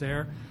of things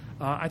there.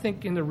 I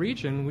think in the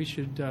region we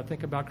should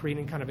think about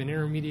creating kind of an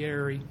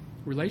intermediary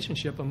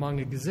relationship among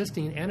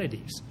existing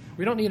entities.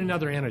 We don't need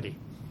another entity.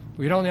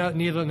 We don't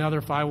need another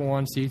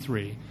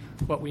 501c3.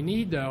 What we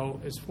need, though,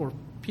 is for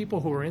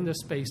people who are in this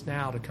space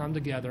now to come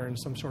together in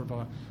some sort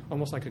of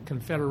almost like a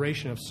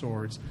confederation of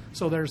sorts.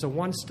 So there's a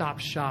one-stop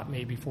shop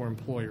maybe for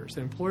employers.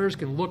 And employers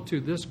can look to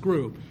this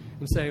group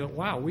and say,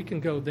 wow, we can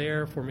go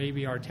there for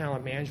maybe our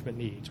talent management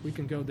needs. We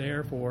can go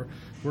there for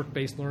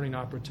work-based learning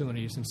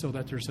opportunities. And so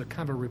that there's a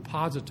kind of a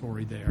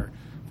repository there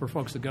for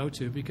folks to go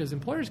to, because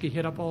employers get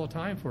hit up all the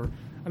time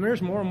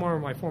there's more and more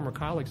of my former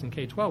colleagues in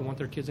K-12 want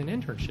their kids in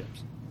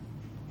internships.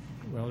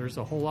 Well, there's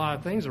a whole lot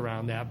of things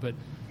around that, but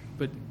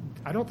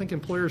I don't think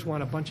employers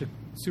want a bunch of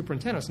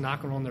superintendents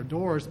knocking on their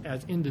doors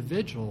as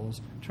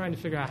individuals trying to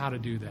figure out how to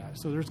do that.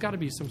 So there's got to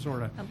be some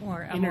sort of a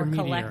more intermediary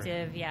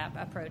collective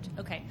approach.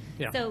 Okay.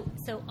 Yeah.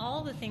 So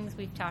all the things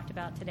we've talked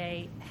about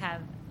today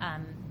have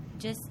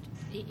just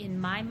in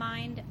my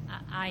mind,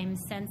 I'm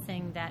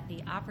sensing that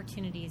the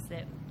opportunities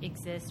that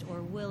exist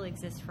or will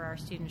exist for our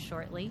students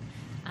shortly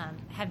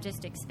have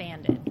just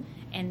expanded.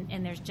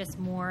 And there's just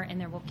more, and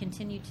there will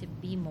continue to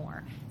be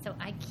more. So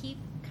I keep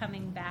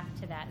coming back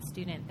to that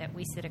student that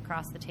we sit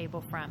across the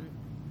table from,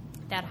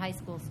 that high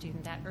school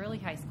student, that early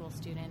high school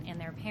student, and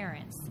their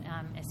parents,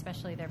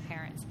 especially their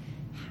parents.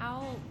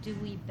 How do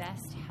we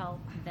best help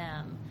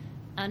them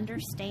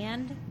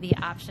understand the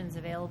options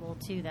available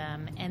to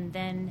them and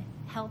then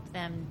help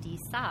them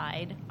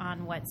decide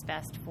on what's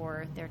best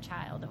for their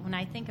child? When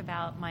I think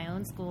about my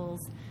own schools,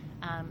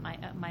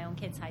 my own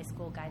kids' high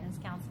school guidance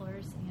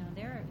counselors,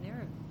 they're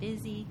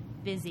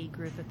a busy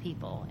group of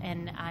people,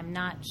 and I'm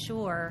not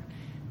sure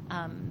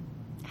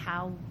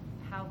how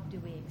do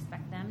we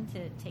expect them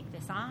to take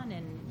this on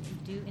and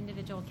do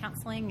individual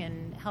counseling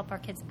and help our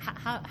kids?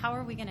 How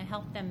are we going to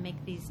help them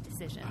make these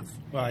decisions?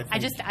 Well,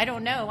 I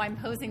don't know. I'm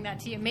posing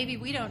that to you. Maybe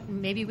we don't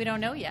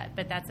know yet,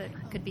 but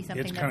could be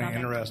something. It's kind of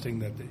interesting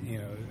that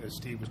as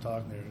Steve was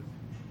talking there,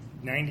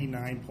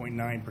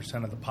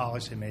 99.9% of the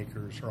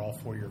policymakers are all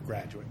four-year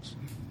graduates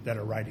that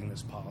are writing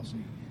this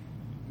policy.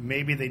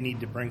 Maybe they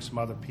need to bring some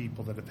other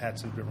people that have had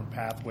some different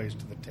pathways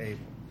to the table.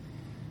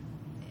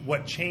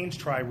 What changed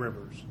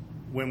Tri-Rivers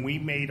when we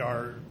made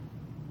our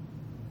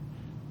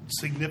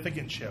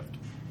significant shift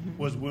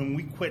was when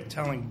we quit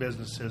telling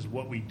businesses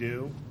what we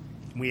do,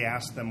 and we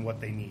asked them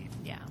what they need.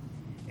 Yeah.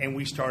 And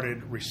we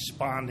started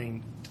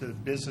responding to the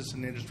business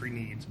and industry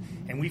needs.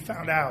 And we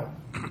found out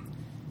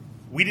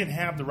we didn't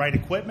have the right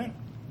equipment,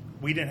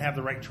 we didn't have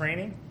the right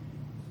training,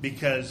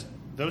 because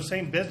those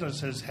same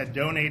businesses had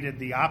donated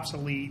the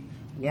obsolete,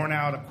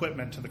 worn-out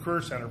equipment to the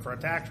Career Center for a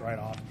tax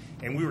write-off,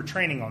 and we were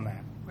training on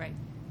that. Right.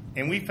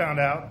 And we found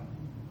out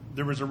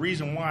there was a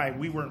reason why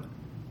we weren't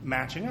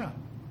matching up.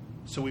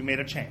 So we made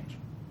a change.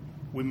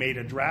 We made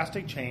a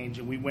drastic change,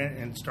 and we went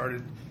and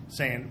started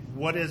saying,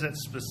 what is it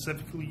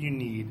specifically you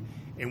need?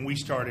 And we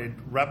started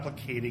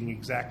replicating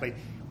exactly.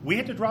 We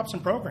had to drop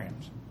some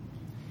programs.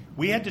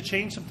 We had to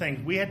change some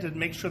things. We had to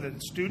make sure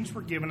that students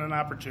were given an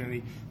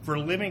opportunity for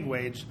a living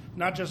wage,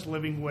 not just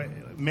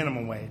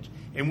minimum wage.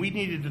 And we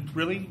needed to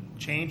really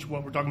change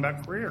what we're talking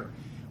about career.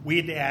 We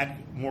had to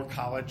add more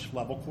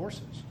college-level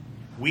courses.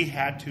 We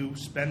had to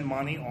spend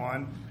money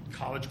on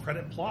College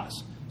Credit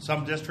Plus.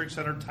 Some districts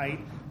that are tight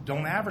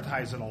don't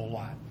advertise it a whole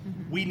lot.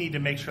 Mm-hmm. We need to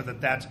make sure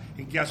that's,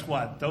 and guess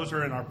what? Those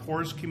are in our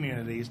poorest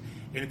communities.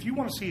 And if you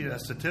want to see a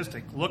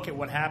statistic, look at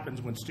what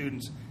happens when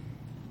students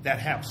that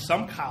have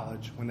some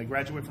college, when they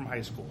graduate from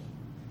high school,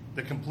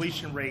 the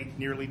completion rate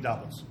nearly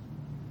doubles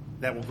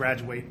that will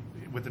graduate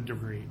with a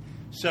degree.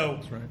 So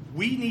right.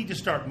 We need to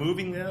start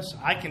moving this.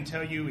 I can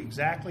tell you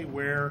exactly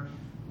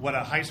what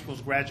a high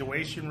school's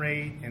graduation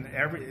rate and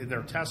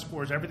their test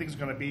scores, everything's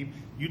going to be.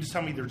 You just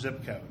tell me their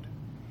zip code,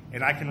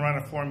 and I can run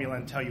a formula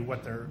and tell you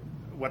what their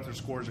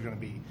scores are going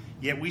to be.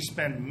 Yet we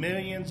spend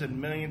millions and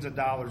millions of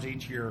dollars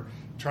each year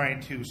trying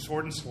to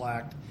sort and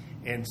select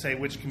and say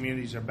which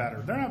communities are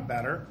better. They're not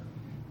better.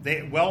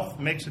 Wealth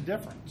makes a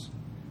difference.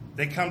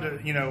 They come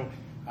to,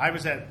 I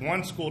was at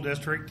one school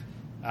district.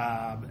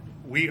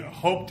 We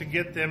hoped to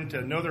get them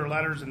to know their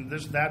letters and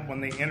that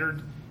when they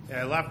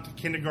left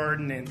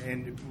kindergarten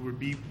and would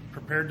be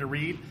prepared to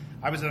read.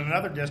 I was in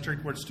another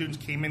district where students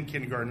came in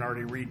kindergarten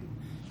already reading.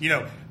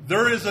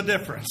 There is a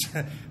difference,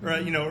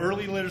 right?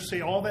 Early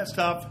literacy, all that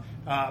stuff,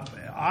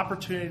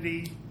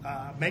 opportunity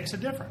makes a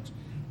difference.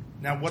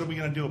 Now, what are we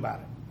going to do about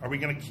it? Are we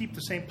going to keep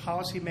the same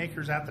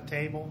policymakers at the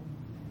table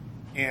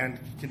and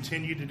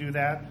continue to do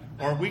that?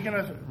 Or are we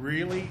going to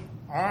really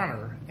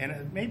honor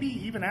and maybe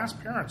even ask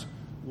parents,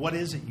 what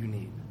is it you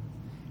need?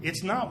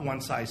 It's not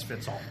one size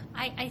fits all.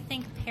 I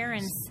think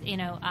parents,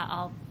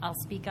 I'll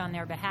speak on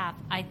their behalf.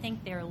 I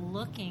think they're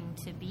looking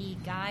to be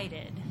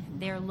guided.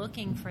 They're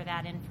looking for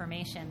that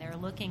information. They're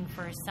looking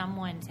for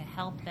someone to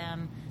help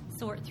them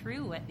sort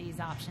through what these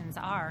options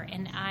are.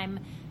 And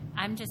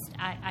I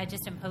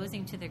just am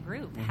posing to the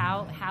group,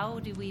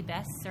 how do we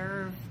best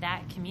serve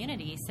that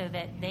community so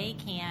that they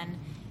can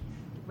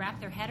wrap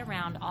their head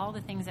around all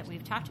the things that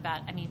we've talked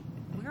about? I mean,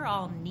 we're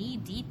all knee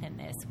deep in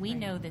this. We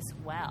know this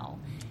well.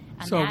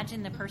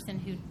 Imagine the person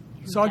who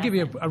So I'll give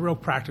you a real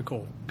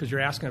practical, because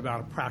you're asking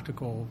about a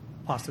practical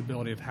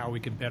possibility of how we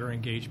could better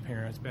engage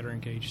parents, better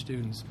engage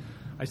students.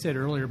 I said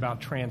earlier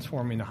about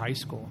transforming the high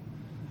school.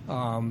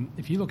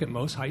 If you look at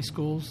most high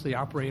schools, they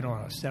operate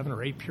on a 7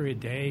 or 8 period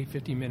day,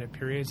 50-minute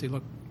periods. They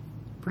look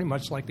pretty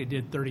much like they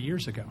did 30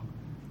 years ago.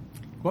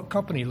 What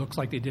company looks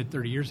like they did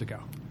 30 years ago?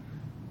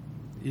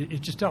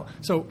 It just don't.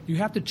 So you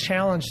have to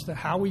challenge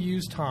how we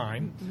use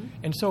time. Mm-hmm.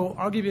 And so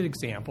I'll give you an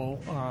example.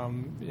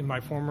 In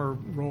my former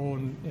role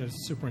as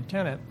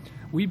superintendent,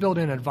 we built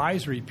in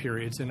advisory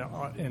periods in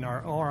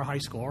all our high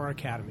school, our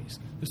academies.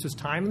 This was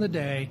time in the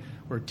day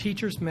where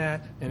teachers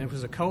met, and it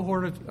was a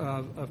cohort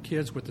of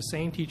kids with the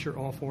same teacher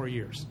all 4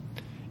 years.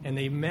 And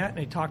they met and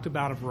they talked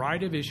about a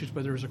variety of issues,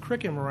 but there was a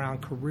curriculum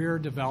around career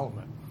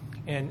development.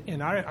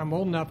 And I'm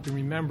old enough to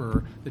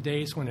remember the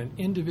days when an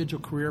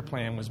individual career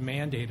plan was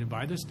mandated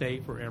by the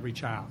state for every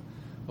child.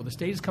 Well, the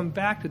state has come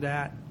back to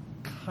that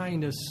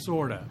kind of,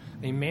 sort of.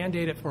 They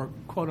mandate it for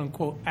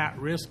quote-unquote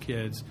at-risk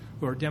kids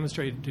who are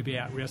demonstrated to be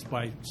at risk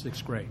by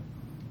 6th grade.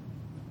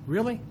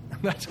 Really?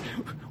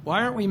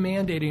 Why aren't we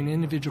mandating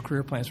individual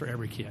career plans for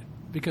every kid?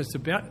 Because to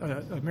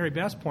Mary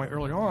Beth's point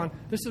earlier on,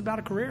 this is about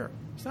a career.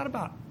 It's not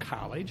about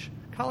college.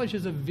 College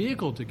is a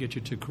vehicle to get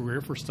you to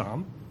career for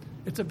some.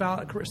 It's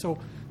about a career. So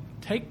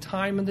take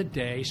time in the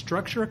day,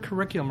 structure a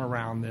curriculum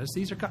around this.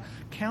 These are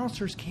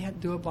counselors can't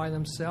do it by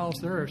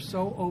themselves. They're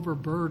so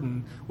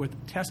overburdened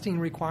with testing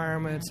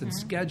requirements and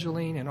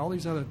scheduling and all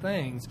these other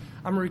things.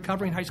 I'm a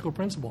recovering high school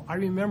principal. I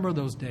remember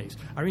those days.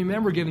 I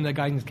remember giving the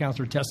guidance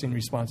counselor testing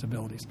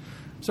responsibilities.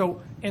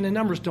 So, and the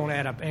numbers don't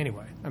add up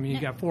anyway. I mean,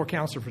 you got 4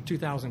 counselors for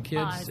 2,000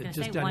 kids. It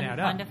just doesn't add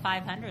up. 1 to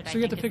 500. So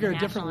you have to figure a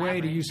different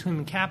way to use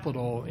human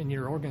capital in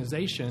your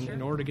organization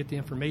in order to get the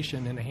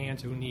information in the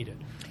hands who need it.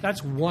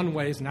 That's one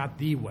way. It's not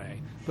the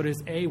way, but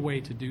it's a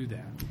way to do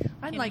that.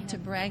 I'd like to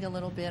brag a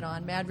little bit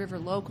on Mad River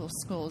Local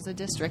Schools, a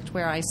district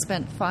where I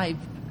spent five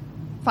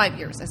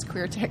years as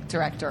career tech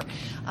director.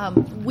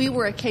 We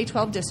were a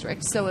K-12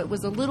 district, so it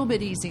was a little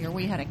bit easier.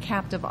 We had a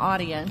captive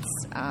audience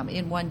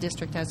in one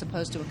district as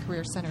opposed to a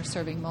career center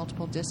serving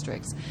multiple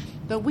districts.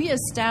 But we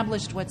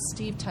established what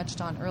Steve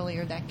touched on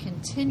earlier, that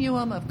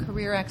continuum of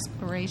career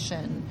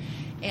exploration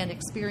and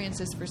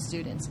experiences for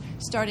students,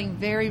 starting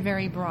very,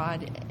 very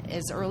broad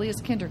as early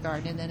as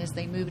kindergarten, and then as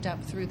they moved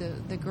up through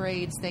the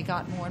grades, they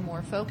got more and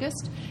more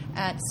focused.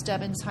 At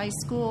Stebbins High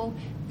School,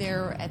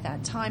 there at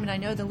that time, and I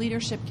know the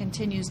leadership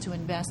continues to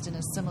invest in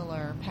a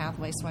similar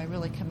pathway, so I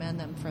really commend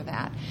them for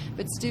that.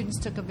 But students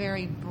took a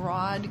very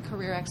broad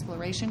career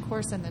exploration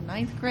course in the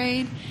 9th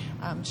grade,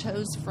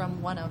 chose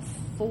from one of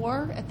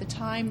 4 at the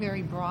time,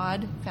 very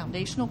broad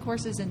foundational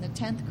courses in the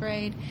 10th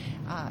grade,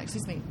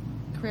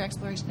 career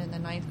exploration in the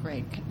 9th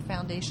grade,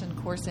 foundation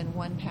course in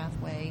one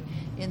pathway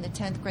in the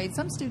 10th grade.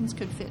 Some students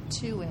could fit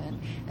 2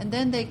 in. And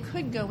then they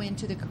could go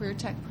into the career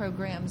tech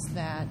programs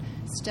that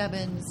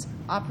Stebbins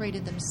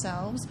operated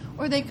themselves,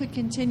 or they could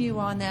continue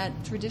on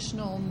that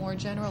traditional, more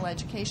general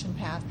education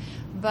path.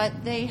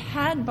 But they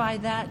had by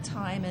that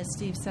time, as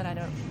Steve said, I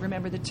don't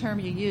remember the term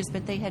you used,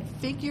 but they had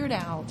figured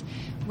out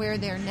where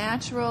their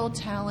natural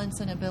talents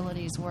and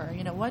abilities were,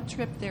 what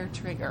tripped their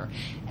trigger.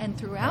 And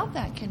throughout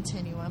that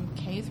continuum,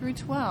 K through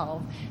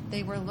 12,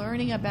 they were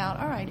learning about,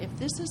 all right, if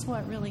this is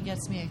what really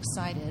gets me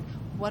excited,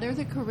 what are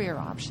the career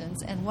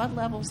options and what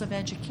levels of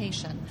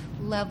education,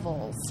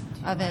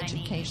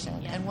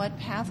 and what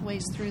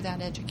pathways through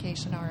that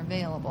education are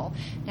available.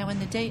 Now, in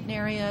the Dayton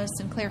area,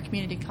 Sinclair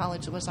Community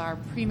College was our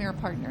premier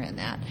partner in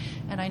that.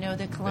 And I know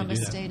that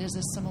Columbus State is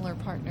a similar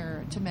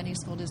partner to many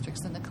school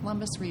districts in the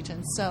Columbus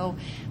region. So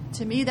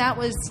to me, that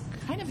was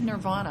kind of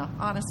nirvana,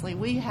 honestly.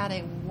 We had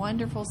a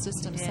wonderful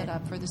system set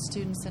up for the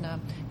students in a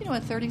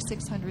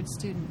 3,600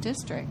 student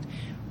district,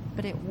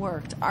 but it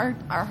worked. Our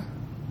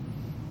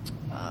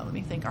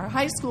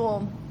high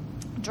school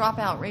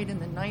dropout rate in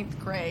the 9th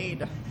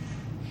grade,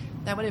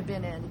 that would have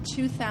been in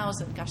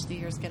 2000. Gosh, the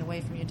years get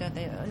away from you, don't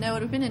they? No, it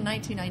would have been in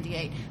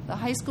 1998. The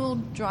high school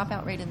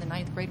dropout rate in the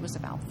 9th grade was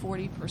about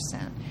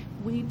 40%.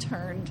 We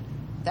turned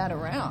that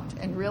around,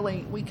 and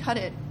really, we cut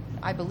it,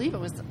 I believe it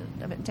was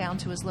down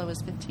to as low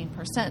as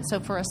 15%. So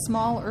for a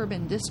small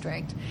urban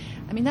district,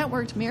 that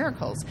worked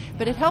miracles.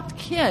 But it helped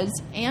kids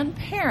and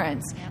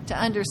parents to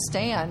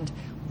understand,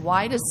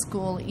 why does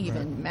school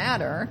even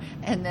matter?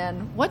 And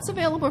then what's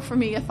available for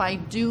me if I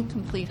do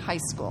complete high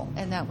school?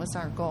 And that was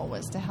our goal,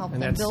 was to help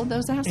them build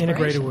those aspirations.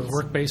 Integrated with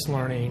work-based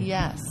learning.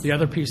 Yes. The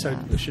other piece I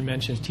should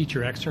mention is teacher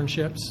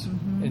externships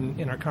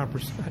in our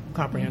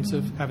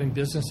comprehensive, having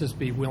businesses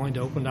be willing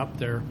to open up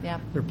their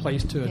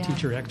place to a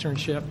teacher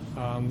externship.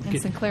 And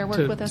Sinclair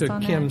worked with us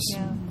on Kim's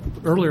that.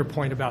 earlier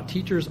point about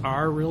teachers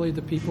are really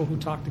the people who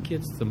talk to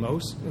kids the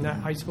most in that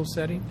high school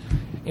setting.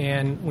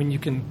 And when you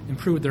can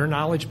improve their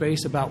knowledge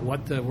base about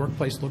what the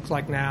workplace looks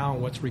like now,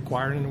 what's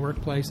required in the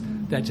workplace,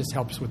 that just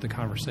helps with the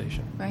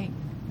conversation. Right.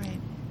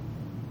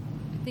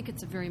 I think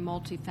it's a very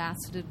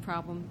multifaceted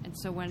problem, and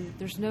so when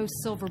there's no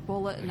silver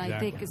bullet, and I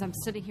think as I'm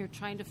sitting here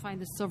trying to find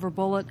the silver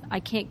bullet, I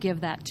can't give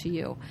that to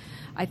you.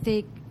 I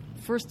think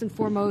first and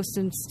foremost,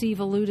 and Steve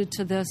alluded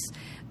to this,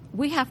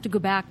 we have to go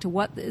back to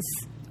what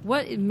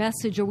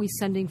message are we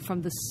sending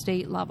from the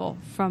state level,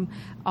 from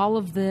all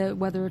of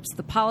whether it's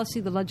the policy,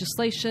 the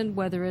legislation,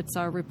 whether it's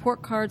our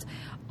report cards,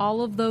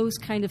 all of those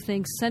kind of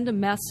things, send a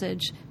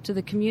message to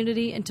the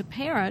community and to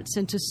parents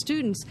and to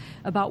students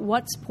about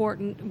what's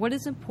important,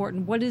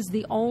 what is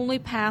the only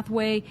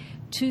pathway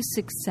to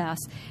success.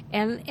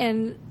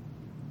 And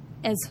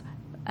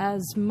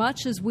as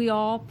much as we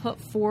all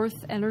put forth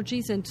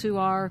energies into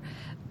our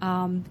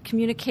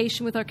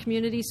communication with our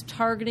communities,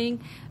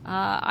 targeting.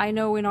 I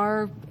know in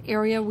our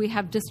area we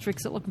have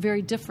districts that look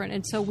very different,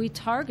 and so we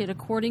target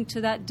according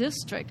to that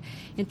district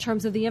in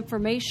terms of the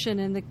information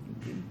and the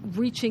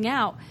reaching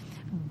out.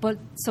 But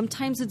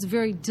sometimes it's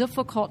very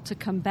difficult to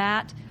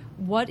combat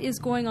what is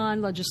going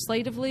on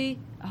legislatively,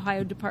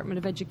 Ohio Department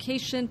of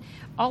Education,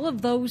 all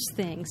of those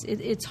things.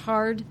 It's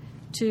hard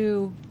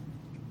to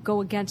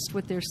go against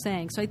what they're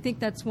saying. So I think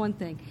that's one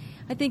thing.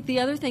 I think the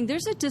other thing,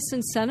 there's a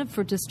disincentive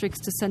for districts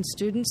to send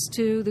students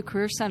to the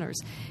career centers.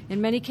 In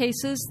many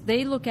cases,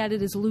 they look at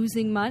it as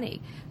losing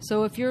money.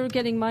 So if you're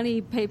getting money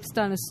based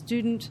on a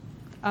student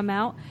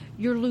amount,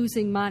 you're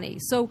losing money.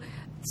 So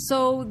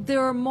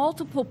there are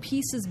multiple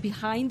pieces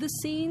behind the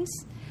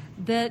scenes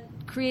that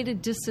create a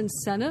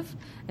disincentive.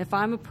 If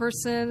I'm a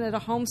person at a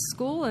home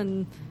school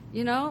and,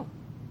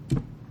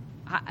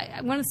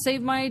 I want to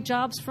save my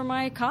jobs for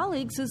my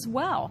colleagues as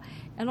well.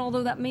 And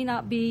although that may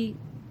not be,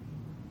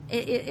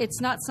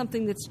 it's not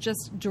something that's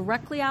just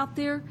directly out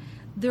there,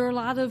 there are a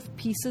lot of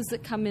pieces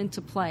that come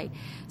into play.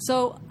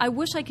 So I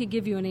wish I could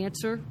give you an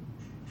answer.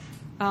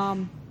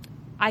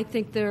 I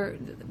think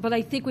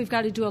we've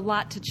got to do a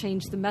lot to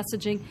change the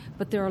messaging,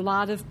 but there are a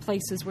lot of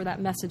places where that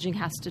messaging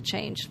has to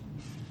change.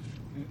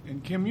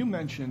 And Kim, you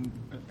mentioned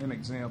an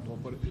example,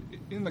 but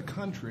in the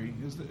country,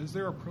 is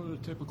there a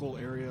prototypical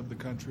area of the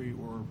country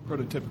or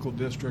prototypical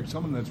district,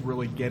 someone that's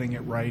really getting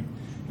it right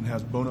and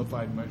has bona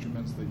fide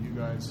measurements that you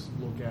guys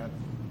look at?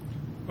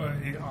 Well,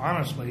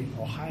 honestly,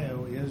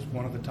 Ohio is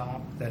one of the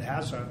top that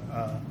has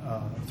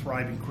a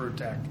thriving career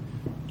tech.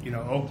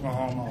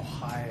 Oklahoma,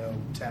 Ohio,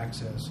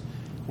 Texas,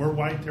 we're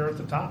right there at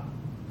the top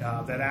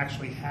that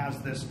actually has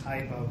this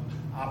type of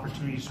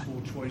opportunity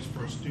school choice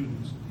for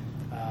students.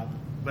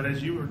 But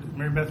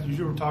Mary Beth, as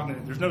you were talking,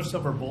 there's no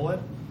silver bullet,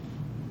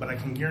 but I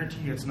can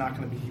guarantee you it's not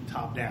going to be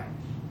top down.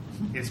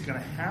 It's going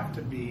to have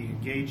to be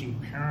engaging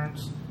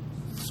parents,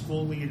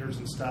 school leaders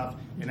and stuff,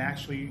 and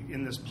actually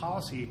in this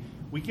policy,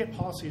 we get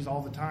policies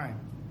all the time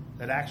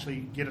that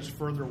actually get us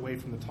further away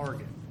from the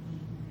target.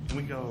 And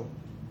we go,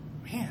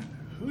 man,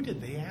 who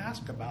did they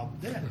ask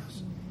about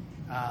this?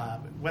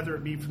 Whether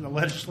it be from the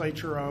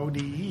legislature or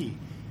ODE.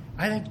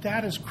 I think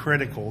that is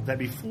critical, that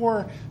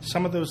before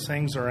some of those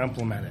things are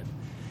implemented,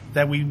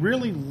 that we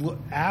really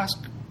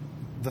ask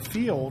the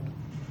field,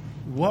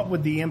 what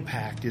would the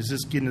impact? Is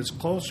this getting us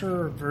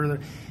closer or further?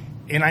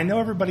 And I know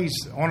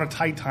everybody's on a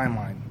tight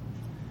timeline,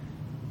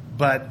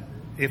 but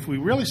if we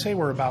really say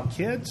we're about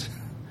kids,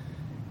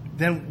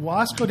 then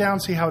let's go down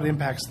and see how it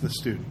impacts the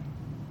student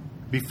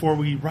before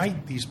we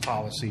write these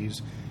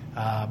policies.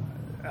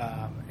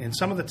 And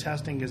some of the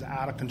testing is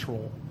out of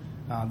control.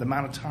 The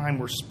amount of time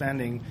we're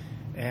spending,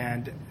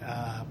 and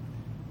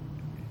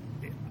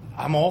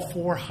I'm all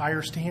for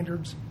higher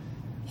standards.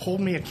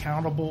 Hold me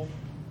accountable.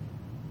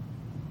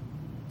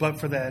 But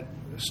for that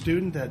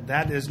student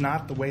that is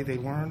not the way they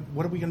learn,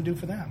 what are we going to do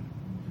for them?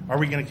 Are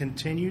we going to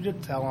continue to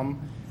tell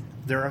them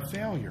they're a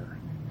failure?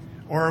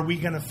 Or are we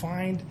going to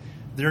find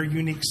their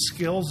unique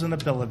skills and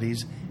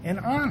abilities and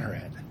honor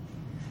it?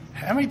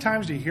 How many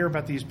times do you hear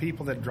about these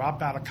people that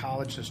drop out of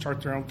college to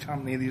start their own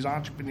company, these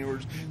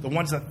entrepreneurs, the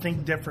ones that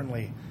think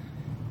differently?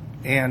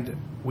 And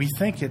we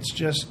think it's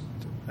just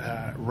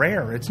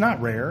rare. It's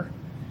not rare.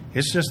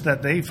 It's just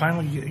that they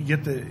finally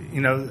get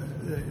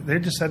they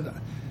just said,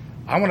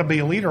 I want to be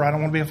a leader, I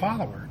don't want to be a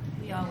follower.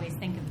 We always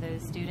think of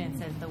those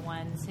students as the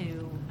ones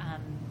who,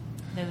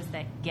 those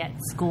that get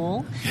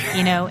school,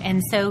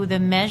 and so the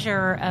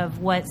measure of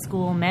what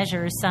school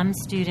measures, some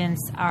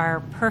students are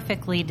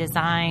perfectly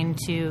designed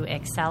to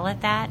excel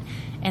at that,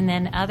 and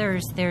then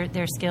others,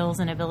 their skills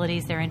and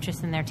abilities, their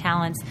interests and their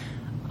talents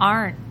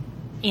aren't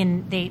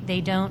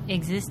they don't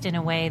exist in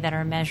a way that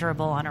are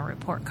measurable on a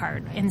report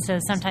card. And so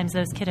sometimes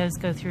those kiddos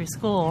go through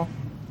school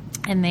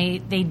and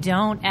they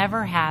don't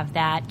ever have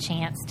that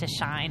chance to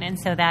shine. And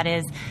so that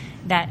is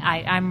that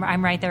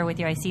I'm right there with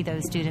you. I see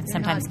those students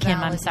sometimes. Kim,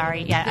 I'm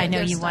sorry. Yeah, I know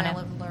you want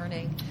to.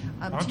 Learning.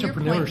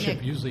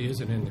 Entrepreneurship usually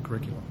isn't in the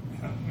curriculum.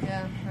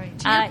 Yeah, right.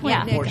 To your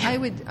point,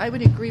 Nick, I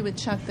would agree with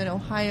Chuck that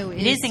Ohio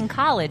is. It is in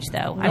college,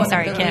 though. I'm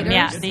sorry, Kim.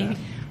 Leaders. Yeah.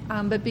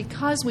 But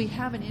because we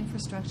have an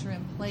infrastructure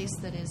in place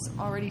that is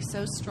already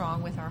so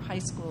strong with our high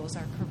schools,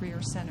 our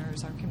career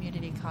centers, our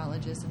community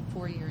colleges, and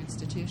four-year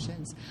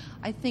institutions,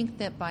 I think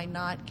that by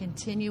not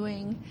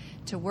continuing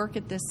to work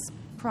at this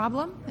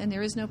problem, and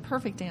there is no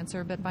perfect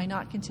answer, but by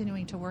not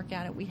continuing to work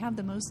at it, we have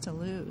the most to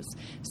lose.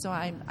 So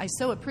I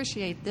so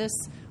appreciate this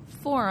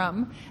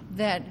forum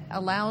that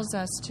allows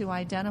us to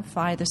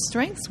identify the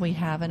strengths we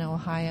have in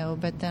Ohio,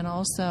 but then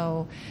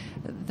also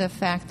the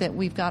fact that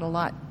we've got a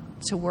lot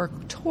to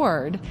work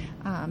toward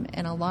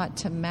and a lot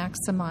to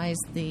maximize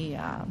the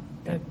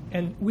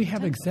and we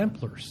have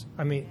exemplars.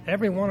 I mean,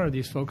 every one of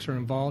these folks are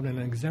involved in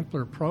an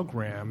exemplar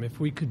program. If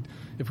we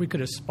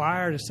could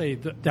aspire to say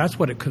that's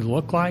what it could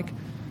look like,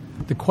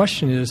 the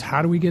question is,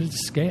 how do we get it to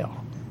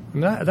scale?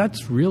 And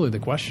that's really the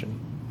question.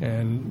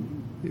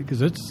 And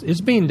because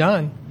it's being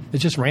done,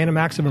 it's just random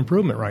acts of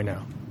improvement right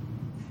now.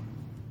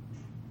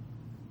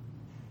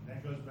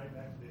 That goes right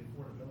back to the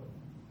affordability.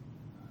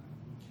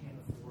 We can't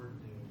afford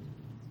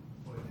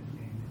to put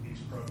in these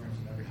programs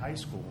in every high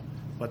school.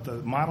 But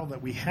the model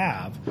that we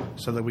have,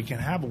 so that we can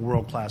have a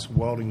world-class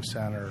welding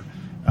center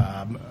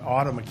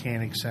auto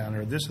mechanic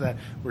center, this, that,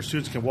 where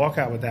students can walk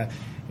out with that.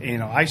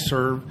 I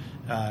serve,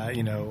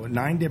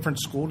 9 different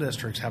school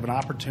districts have an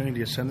opportunity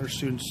to send their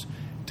students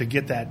to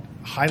get that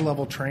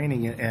high-level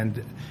training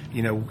and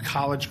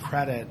college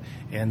credit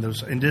and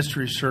those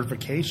industry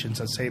certifications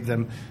that save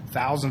them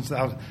thousands.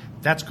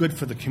 That's good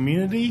for the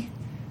community.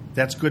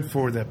 That's good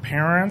for the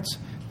parents.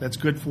 That's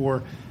good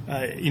for,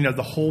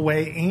 the whole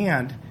way.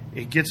 And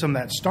it gives them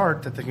that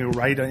start that they can go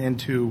right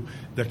into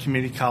the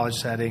community college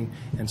setting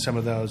and some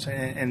of those.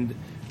 And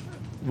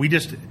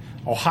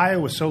Ohio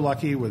was so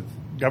lucky with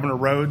Governor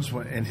Rhodes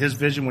and his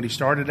vision when he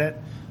started it,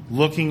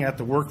 looking at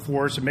the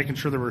workforce and making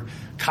sure there were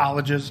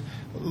colleges.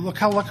 Look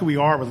how lucky we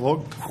are with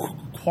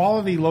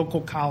quality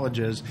local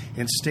colleges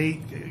and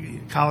state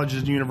colleges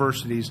and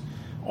universities,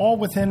 all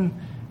within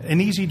an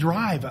easy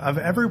drive of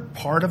every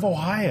part of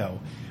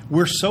Ohio.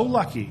 We're so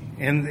lucky,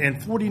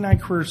 and 49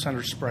 career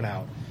centers spread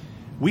out.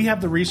 We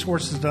have the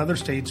resources that other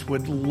states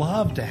would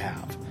love to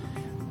have.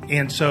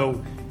 And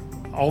so,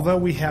 although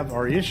we have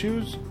our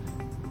issues,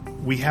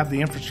 we have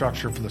the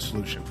infrastructure for the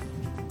solution.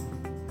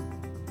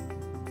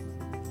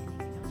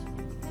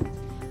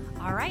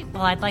 All right.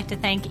 Well, I'd like to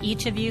thank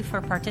each of you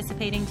for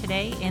participating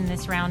today in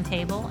this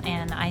roundtable,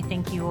 and I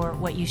think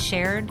what you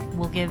shared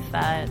will give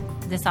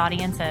this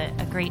audience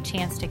a great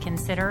chance to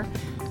consider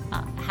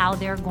how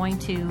they're going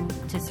to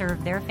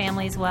serve their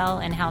families well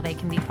and how they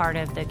can be part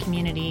of the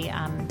community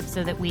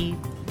so that we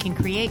can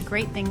create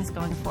great things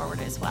going forward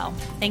as well.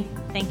 Thank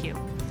you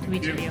to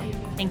each of you.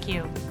 Thank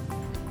you.